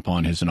Lincoln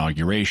upon his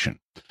inauguration.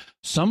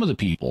 Some of the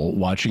people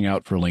watching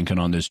out for Lincoln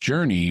on this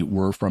journey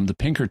were from the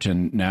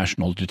Pinkerton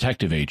National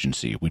Detective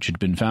Agency, which had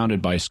been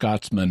founded by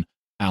Scotsman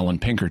Allan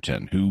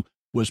Pinkerton, who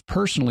was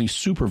personally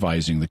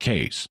supervising the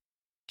case.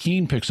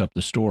 Keene picks up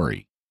the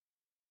story.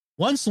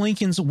 Once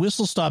Lincoln's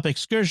whistle-stop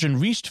excursion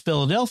reached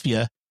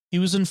Philadelphia, he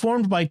was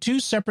informed by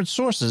two separate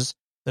sources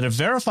that a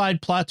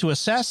verified plot to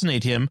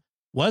assassinate him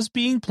was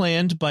being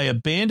planned by a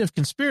band of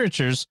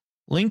conspirators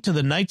linked to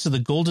the Knights of the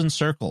Golden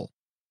Circle.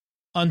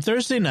 On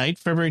Thursday night,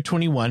 February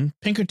 21,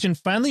 Pinkerton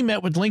finally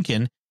met with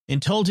Lincoln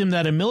and told him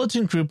that a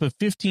militant group of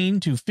 15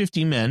 to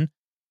 50 men,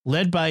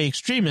 led by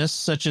extremists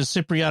such as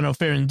Cipriano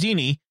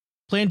Ferrandini,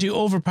 planned to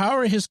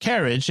overpower his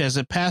carriage as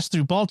it passed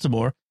through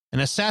Baltimore and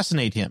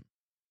assassinate him.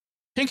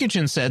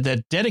 Pinkerton said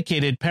that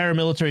dedicated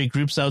paramilitary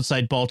groups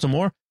outside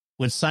Baltimore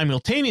would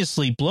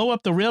simultaneously blow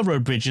up the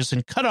railroad bridges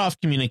and cut off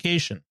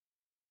communication.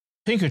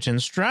 Pinkerton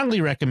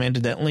strongly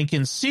recommended that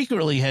Lincoln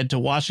secretly head to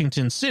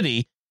Washington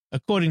City,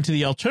 according to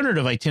the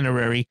alternative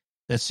itinerary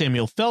that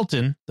Samuel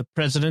Felton, the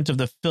president of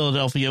the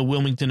Philadelphia,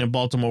 Wilmington, and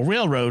Baltimore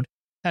Railroad,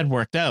 had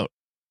worked out.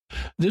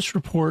 This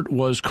report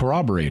was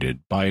corroborated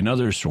by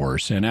another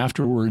source, and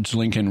afterwards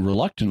Lincoln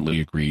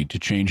reluctantly agreed to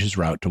change his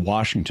route to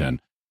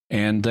Washington,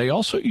 and they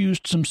also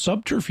used some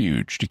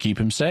subterfuge to keep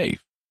him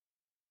safe.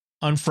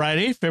 On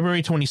Friday,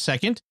 February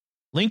 22nd,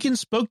 Lincoln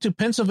spoke to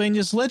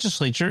Pennsylvania's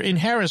legislature in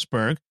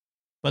Harrisburg,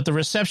 but the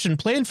reception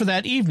planned for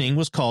that evening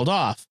was called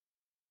off.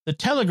 The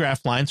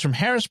telegraph lines from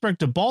Harrisburg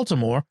to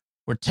Baltimore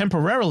were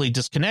temporarily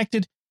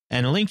disconnected,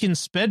 and Lincoln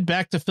sped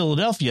back to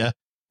Philadelphia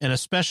in a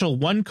special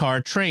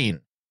one-car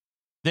train.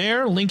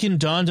 There, Lincoln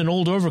donned an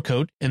old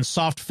overcoat and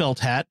soft felt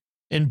hat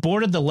and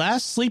boarded the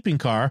last sleeping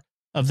car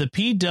of the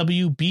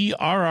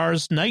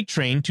PWBRR's night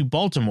train to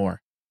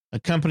Baltimore,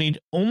 accompanied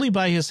only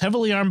by his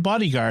heavily armed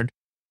bodyguard,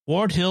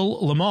 Ward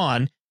Hill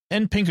Lamon,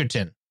 and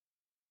Pinkerton.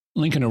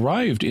 Lincoln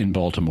arrived in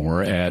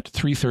Baltimore at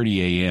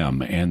 3:30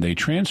 a.m., and they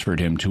transferred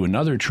him to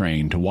another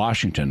train to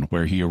Washington,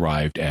 where he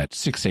arrived at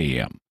 6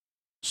 a.m.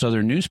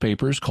 Southern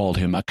newspapers called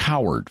him a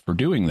coward for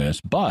doing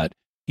this, but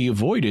he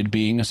avoided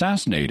being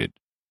assassinated,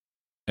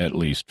 at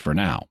least for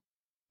now.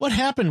 What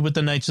happened with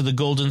the Knights of the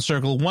Golden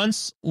Circle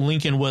once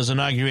Lincoln was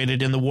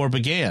inaugurated and the war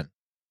began?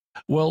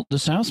 Well, the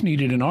South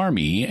needed an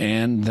army,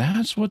 and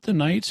that's what the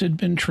Knights had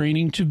been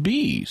training to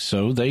be,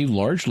 so they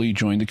largely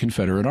joined the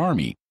Confederate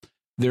Army.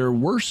 There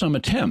were some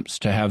attempts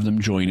to have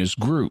them join as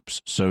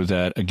groups so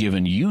that a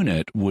given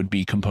unit would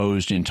be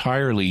composed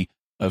entirely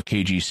of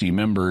KGC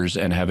members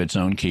and have its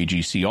own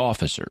KGC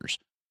officers.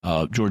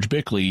 George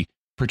Bickley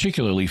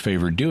particularly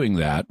favored doing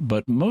that,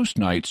 but most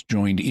Knights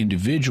joined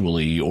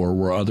individually or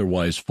were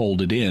otherwise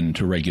folded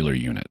into regular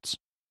units.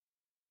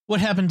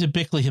 What happened to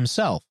Bickley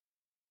himself?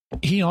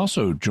 He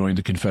also joined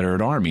the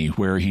Confederate Army,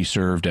 where he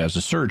served as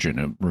a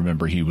surgeon.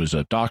 Remember, he was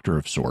a doctor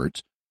of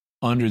sorts,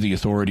 under the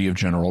authority of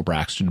General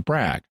Braxton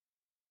Bragg.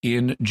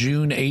 In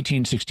June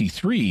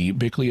 1863,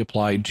 Bickley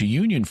applied to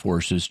Union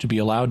forces to be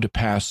allowed to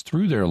pass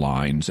through their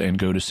lines and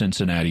go to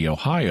Cincinnati,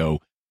 Ohio,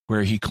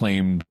 where he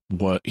claimed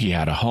he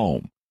had a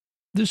home.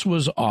 This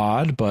was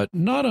odd, but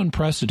not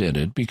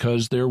unprecedented,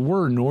 because there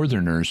were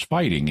Northerners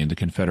fighting in the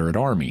Confederate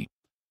Army.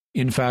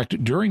 In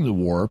fact, during the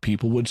war,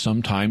 people would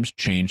sometimes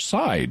change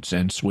sides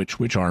and switch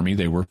which army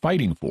they were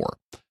fighting for.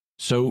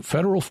 So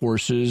Federal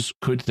forces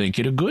could think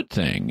it a good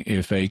thing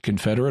if a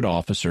Confederate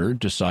officer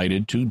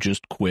decided to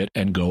just quit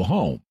and go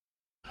home.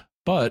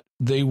 But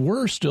they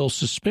were still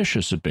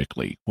suspicious of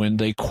Bickley. When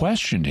they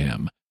questioned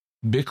him,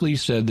 Bickley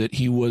said that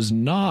he was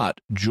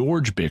not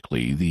George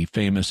Bickley, the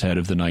famous head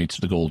of the Knights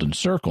of the Golden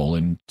Circle.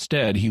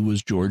 Instead, he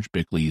was George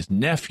Bickley's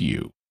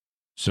nephew.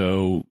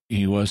 So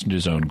he wasn't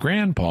his own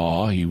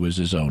grandpa, he was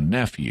his own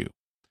nephew.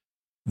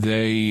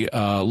 They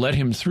let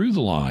him through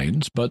the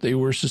lines, but they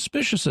were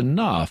suspicious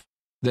enough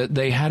that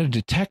they had a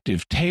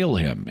detective tail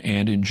him,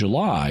 and in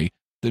July,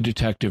 the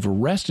detective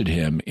arrested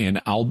him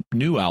in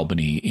New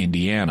Albany,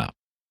 Indiana,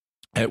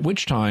 at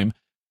which time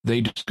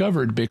they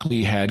discovered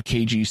Bickley had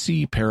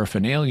KGC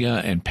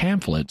paraphernalia and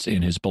pamphlets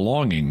in his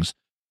belongings,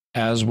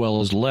 as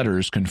well as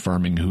letters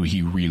confirming who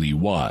he really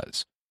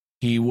was.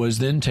 He was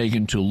then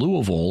taken to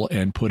Louisville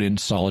and put in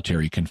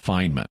solitary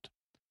confinement.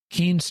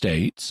 Keene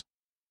states,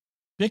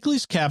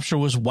 Bickley's capture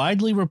was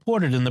widely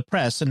reported in the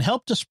press and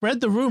helped to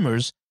spread the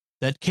rumors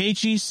that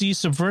KGC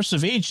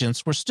subversive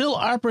agents were still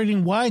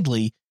operating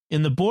widely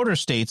in the border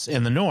states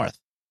and the North.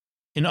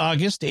 In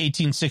August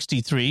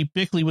 1863,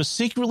 Bickley was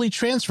secretly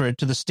transferred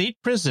to the state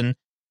prison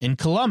in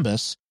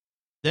Columbus,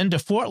 then to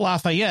Fort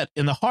Lafayette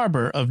in the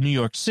harbor of New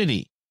York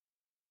City.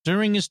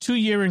 During his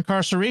 2-year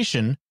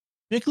incarceration,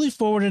 Bickley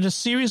forwarded a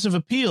series of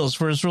appeals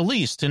for his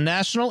release to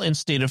national and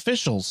state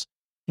officials,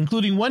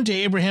 including one to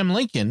Abraham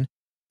Lincoln,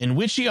 in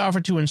which he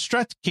offered to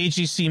instruct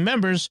KGC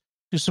members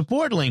to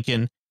support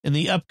Lincoln in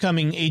the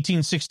upcoming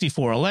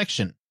 1864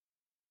 election.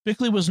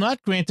 Bickley was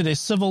not granted a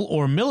civil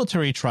or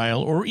military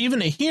trial or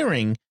even a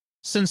hearing,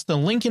 since the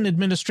Lincoln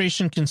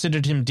administration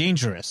considered him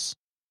dangerous.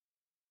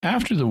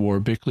 After the war,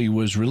 Bickley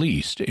was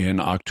released in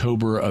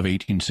October of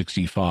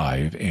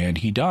 1865, and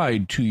he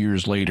died 2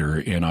 years later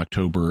in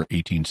October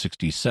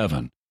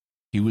 1867.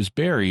 He was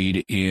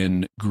buried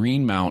in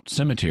Greenmount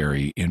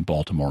Cemetery in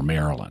Baltimore,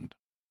 Maryland.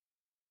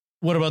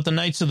 What about the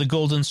Knights of the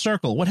Golden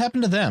Circle? What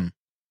happened to them?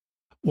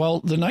 While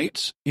the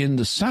Knights in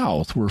the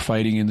South were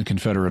fighting in the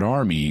Confederate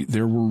Army,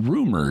 there were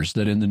rumors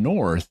that in the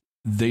North,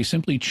 they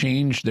simply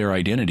changed their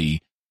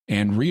identity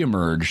and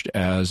reemerged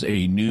as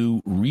a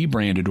new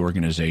rebranded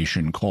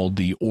organization called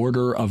the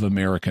Order of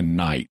American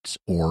Knights,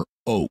 or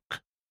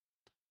OAK.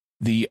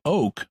 The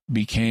OAK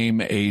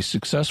became a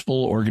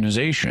successful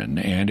organization,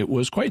 and it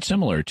was quite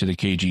similar to the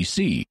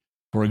KGC.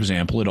 For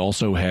example, it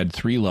also had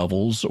 3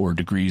 levels or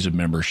degrees of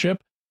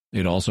membership.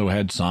 It also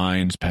had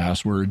signs,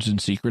 passwords, and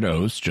secret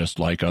oaths, just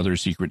like other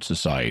secret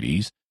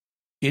societies.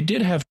 It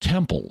did have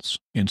temples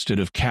instead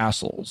of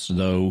castles,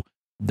 though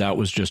that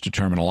was just a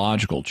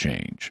terminological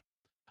change.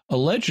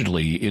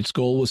 Allegedly, its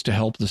goal was to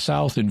help the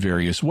South in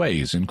various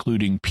ways,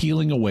 including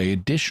peeling away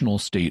additional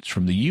states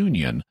from the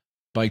Union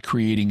by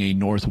creating a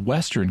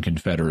Northwestern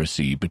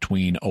Confederacy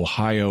between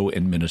Ohio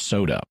and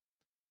Minnesota.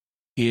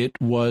 It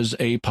was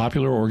a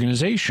popular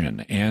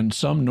organization, and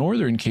some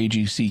northern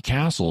KGC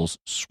castles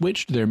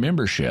switched their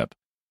membership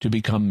to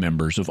become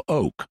members of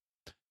OAK.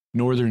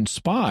 Northern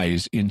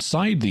spies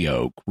inside the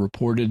OAK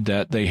reported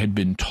that they had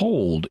been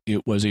told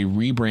it was a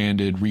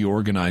rebranded,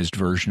 reorganized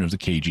version of the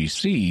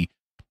KGC,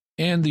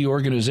 and the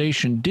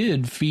organization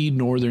did feed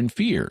Northern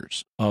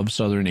fears of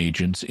Southern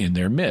agents in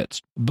their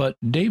midst. But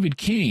David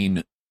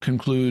Keene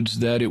concludes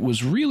that it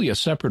was really a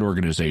separate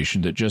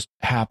organization that just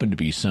happened to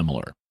be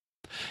similar.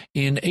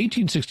 In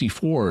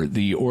 1864,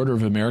 the Order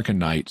of American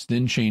Knights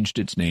then changed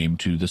its name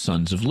to the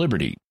Sons of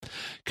Liberty.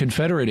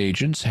 Confederate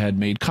agents had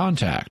made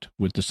contact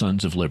with the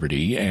Sons of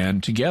Liberty,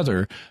 and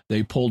together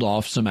they pulled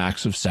off some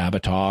acts of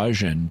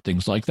sabotage and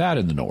things like that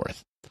in the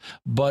North.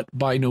 But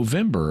by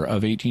November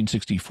of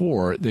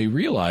 1864, they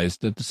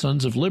realized that the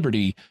Sons of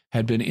Liberty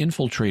had been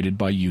infiltrated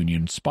by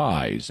Union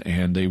spies,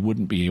 and they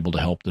wouldn't be able to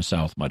help the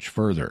South much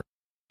further.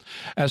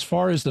 As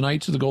far as the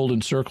Knights of the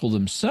Golden Circle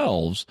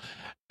themselves,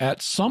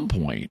 At some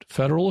point,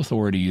 federal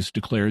authorities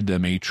declared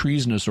them a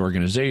treasonous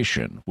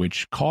organization,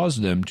 which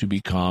caused them to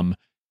become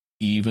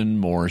even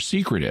more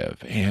secretive,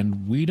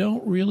 and we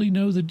don't really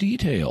know the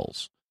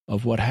details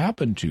of what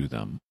happened to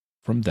them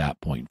from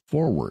that point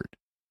forward.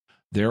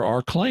 There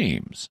are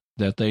claims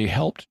that they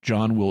helped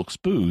John Wilkes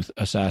Booth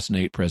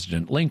assassinate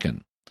President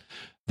Lincoln.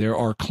 There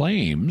are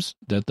claims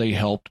that they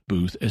helped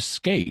Booth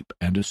escape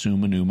and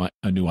assume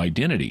a new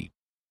identity.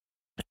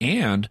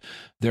 And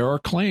there are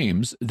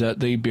claims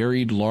that they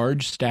buried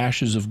large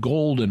stashes of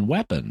gold and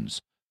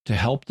weapons to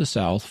help the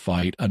South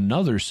fight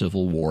another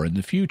civil war in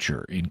the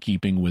future, in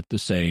keeping with the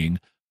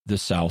saying, the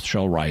South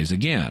shall rise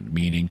again,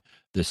 meaning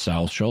the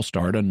South shall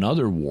start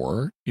another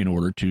war in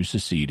order to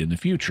secede in the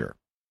future.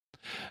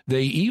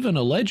 They even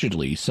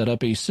allegedly set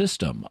up a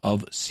system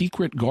of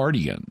secret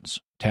guardians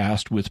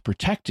tasked with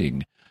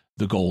protecting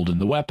the gold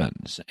and the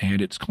weapons,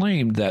 and it's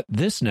claimed that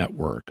this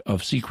network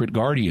of secret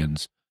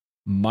guardians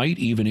might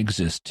even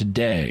exist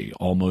today,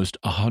 almost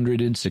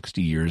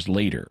 160 years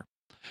later.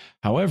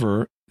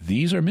 However,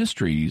 these are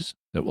mysteries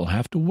that will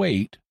have to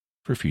wait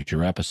for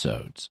future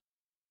episodes.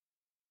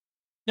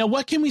 Now,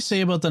 what can we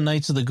say about the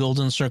Knights of the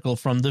Golden Circle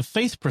from the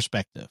faith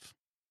perspective?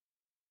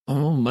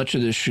 Oh, much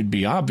of this should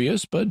be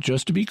obvious, but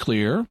just to be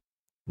clear,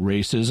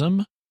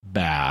 racism,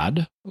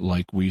 bad,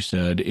 like we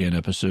said in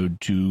episode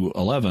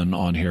 211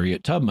 on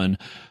Harriet Tubman.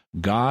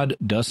 God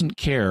doesn't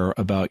care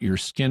about your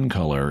skin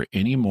color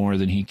any more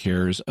than he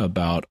cares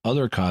about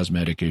other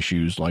cosmetic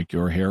issues like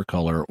your hair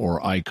color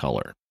or eye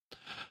color.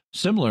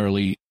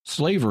 Similarly,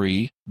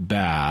 slavery,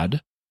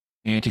 bad.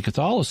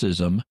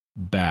 Anti-Catholicism,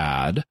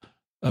 bad.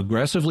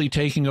 Aggressively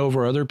taking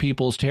over other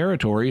people's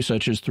territory,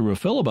 such as through a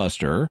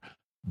filibuster,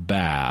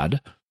 bad.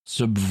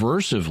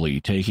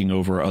 Subversively taking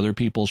over other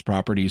people's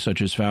property,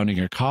 such as founding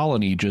a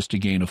colony just to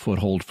gain a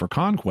foothold for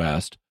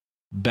conquest,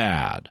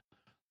 bad.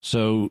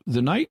 So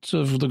the Knights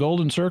of the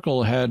Golden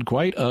Circle had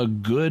quite a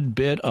good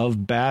bit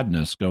of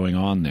badness going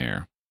on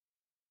there.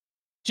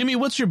 Jimmy,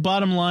 what's your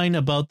bottom line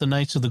about the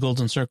Knights of the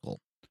Golden Circle?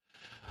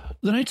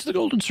 The Knights of the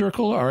Golden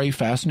Circle are a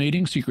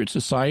fascinating secret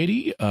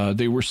society.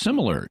 They were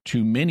similar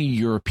to many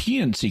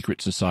European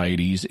secret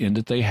societies in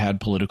that they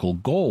had political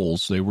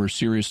goals they were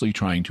seriously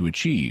trying to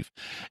achieve.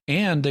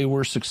 And they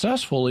were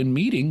successful in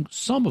meeting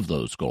some of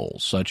those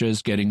goals, such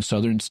as getting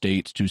southern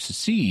states to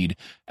secede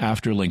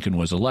after Lincoln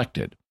was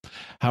elected.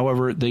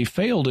 However, they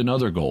failed in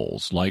other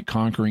goals, like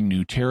conquering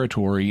new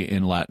territory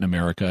in Latin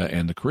America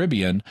and the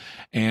Caribbean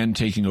and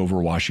taking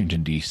over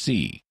Washington,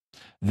 D.C.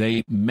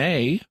 They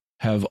may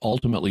have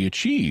ultimately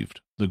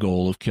achieved the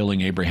goal of killing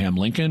Abraham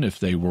Lincoln if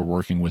they were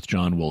working with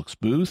John Wilkes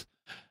Booth.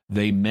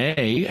 They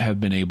may have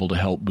been able to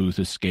help Booth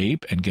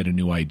escape and get a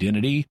new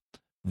identity.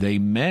 They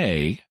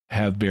may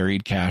have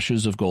buried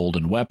caches of gold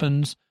and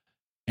weapons,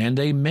 and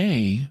they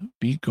may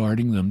be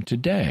guarding them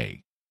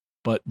today.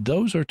 But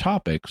those are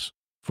topics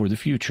for the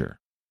future.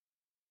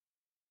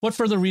 What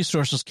further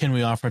resources can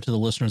we offer to the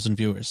listeners and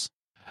viewers?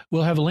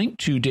 We'll have a link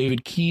to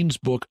David Keene's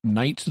book,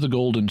 Knights of the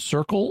Golden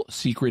Circle,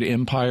 Secret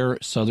Empire,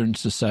 Southern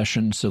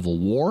Secession, Civil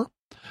War.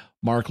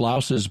 Mark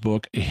Laus's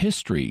book,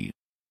 History,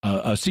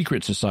 A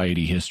Secret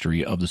Society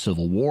History of the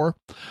Civil War.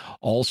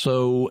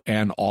 Also,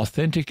 an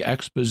authentic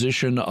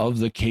exposition of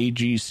the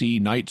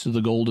KGC Knights of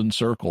the Golden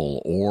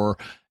Circle, or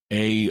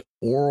a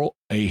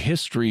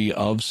history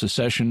of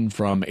secession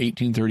from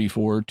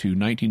 1834 to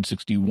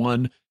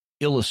 1961,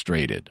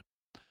 illustrated.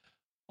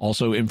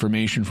 Also,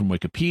 information from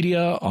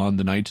Wikipedia on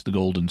the Knights of the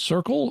Golden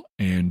Circle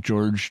and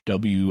George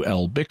W.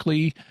 L.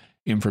 Bickley,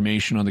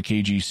 information on the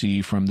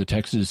KGC from the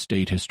Texas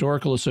State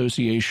Historical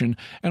Association,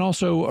 and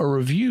also a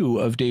review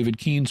of David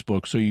Keene's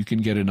book so you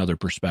can get another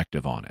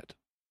perspective on it.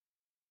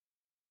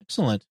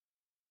 Excellent.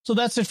 So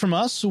that's it from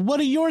us. What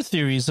are your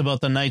theories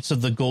about the Knights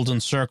of the Golden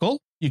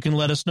Circle? You can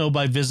let us know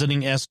by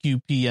visiting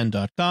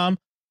sqpn.com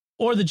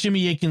or the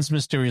Jimmy Akin's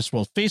Mysterious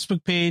World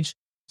Facebook page,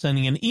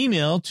 sending an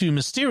email to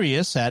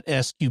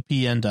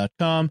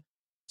mysterious@sqpn.com,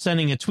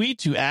 sending a tweet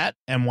to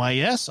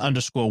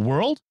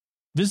 @MYS_world,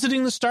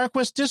 visiting the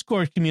StarQuest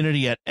Discord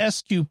community at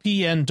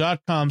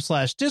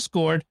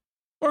sqpn.com/discord,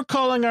 or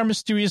calling our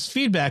mysterious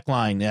feedback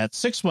line at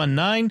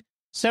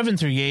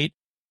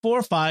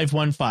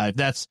 619-738-4515.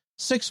 That's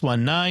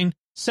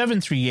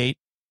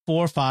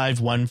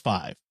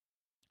 619-738-4515.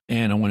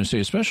 And I want to say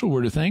a special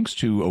word of thanks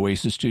to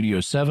Oasis Studio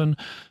 7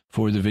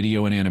 for the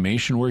video and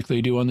animation work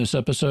they do on this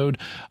episode.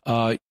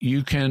 They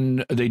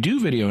do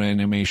video and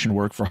animation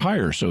work for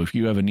hire, so if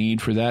you have a need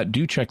for that,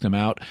 do check them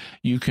out.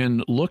 You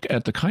can look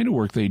at the kind of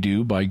work they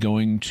do by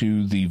going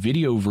to the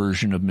video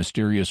version of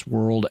Mysterious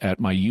World at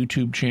my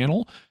YouTube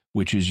channel,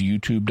 which is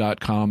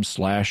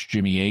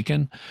youtube.com/Jimmy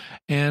Akin.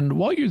 And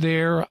while you're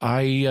there,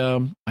 I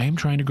am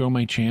trying to grow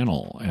my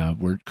channel.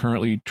 We're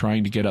currently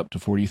trying to get up to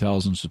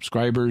 40,000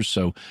 subscribers,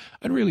 so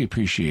I'd really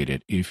appreciate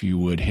it if you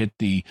would hit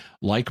the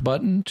like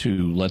button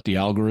to let the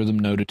algorithm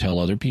know to tell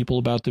other people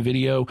about the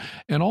video,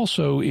 and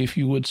also if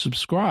you would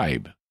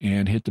subscribe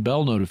and hit the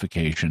bell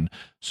notification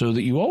so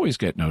that you always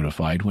get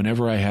notified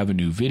whenever I have a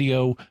new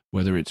video,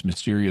 whether it's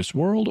Mysterious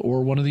World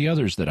or one of the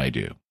others that I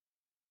do.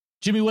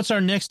 Jimmy, what's our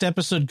next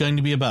episode going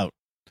to be about?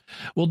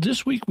 Well,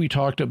 this week we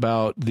talked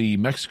about the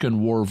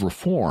Mexican War of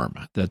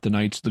Reform that the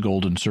Knights of the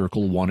Golden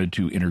Circle wanted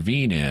to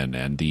intervene in,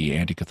 and the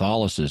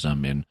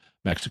anti-Catholicism in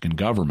Mexican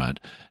government.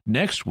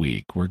 Next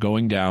week, we're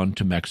going down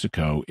to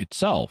Mexico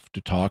itself to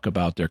talk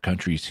about their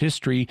country's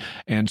history,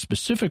 and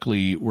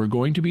specifically, we're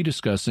going to be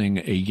discussing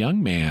a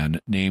young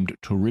man named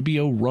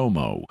Toribio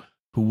Romo,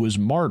 who was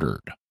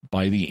martyred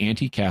by the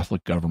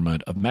anti-Catholic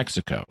government of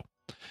Mexico.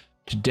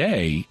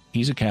 Today,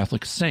 he's a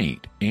Catholic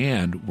saint,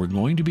 and we're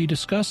going to be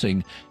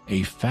discussing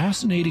a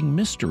fascinating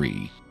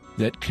mystery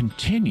that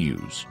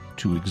continues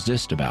to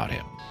exist about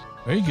him.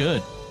 Very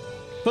good.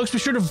 Folks, be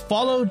sure to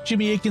follow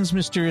Jimmy Akin's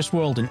Mysterious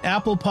World in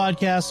Apple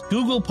Podcasts,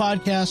 Google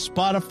Podcasts,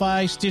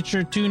 Spotify,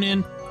 Stitcher,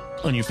 TuneIn,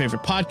 on your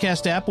favorite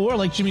podcast app, or,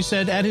 like Jimmy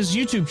said, at his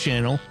YouTube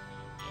channel.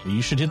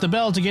 You should hit the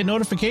bell to get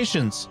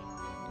notifications.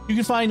 You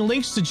can find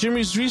links to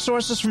Jimmy's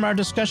resources from our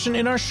discussion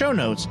in our show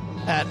notes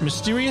at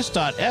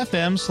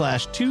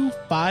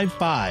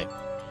mysterious.fm/255.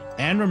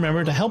 And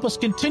remember, to help us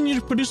continue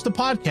to produce the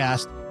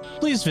podcast,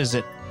 please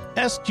visit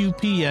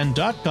sqpn.com/give.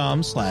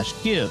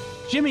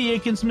 Jimmy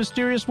Akin's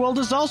Mysterious World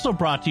is also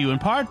brought to you in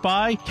part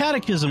by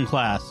Catechism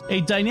Class,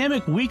 a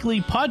dynamic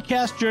weekly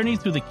podcast journey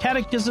through the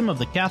Catechism of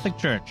the Catholic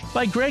Church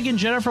by Greg and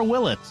Jennifer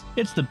Willits.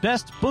 It's the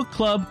best book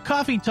club,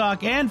 coffee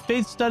talk, and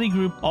faith study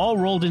group all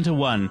rolled into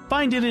one.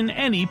 Find it in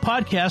any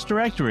podcast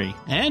directory.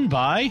 And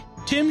by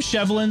Tim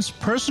Shevlin's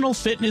Personal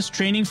Fitness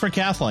Training for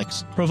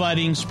Catholics,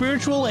 providing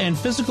spiritual and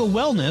physical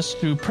wellness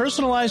through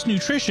personalized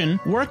nutrition,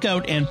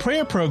 workout and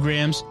prayer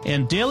programs,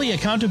 and daily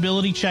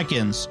accountability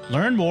check-ins.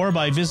 Learn more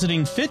by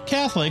visiting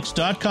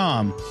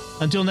fitcatholics.com.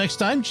 Until next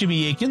time,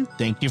 Jimmy Akin,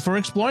 thank you for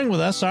exploring with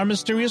us our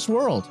mysterious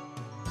world.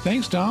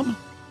 Thanks, Dom.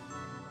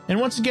 And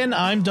once again,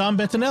 I'm Dom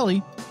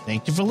Bettinelli.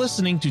 Thank you for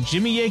listening to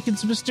Jimmy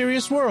Akin's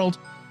Mysterious World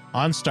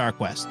on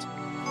StarQuest.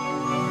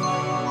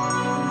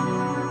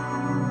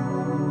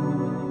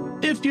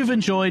 If you've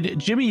enjoyed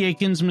Jimmy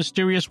Akin's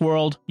Mysterious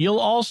World, you'll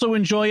also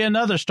enjoy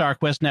another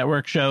StarQuest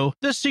Network show,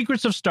 The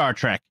Secrets of Star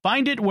Trek.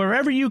 Find it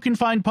wherever you can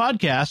find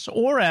podcasts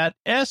or at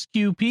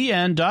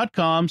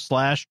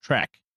sqpn.com/trek.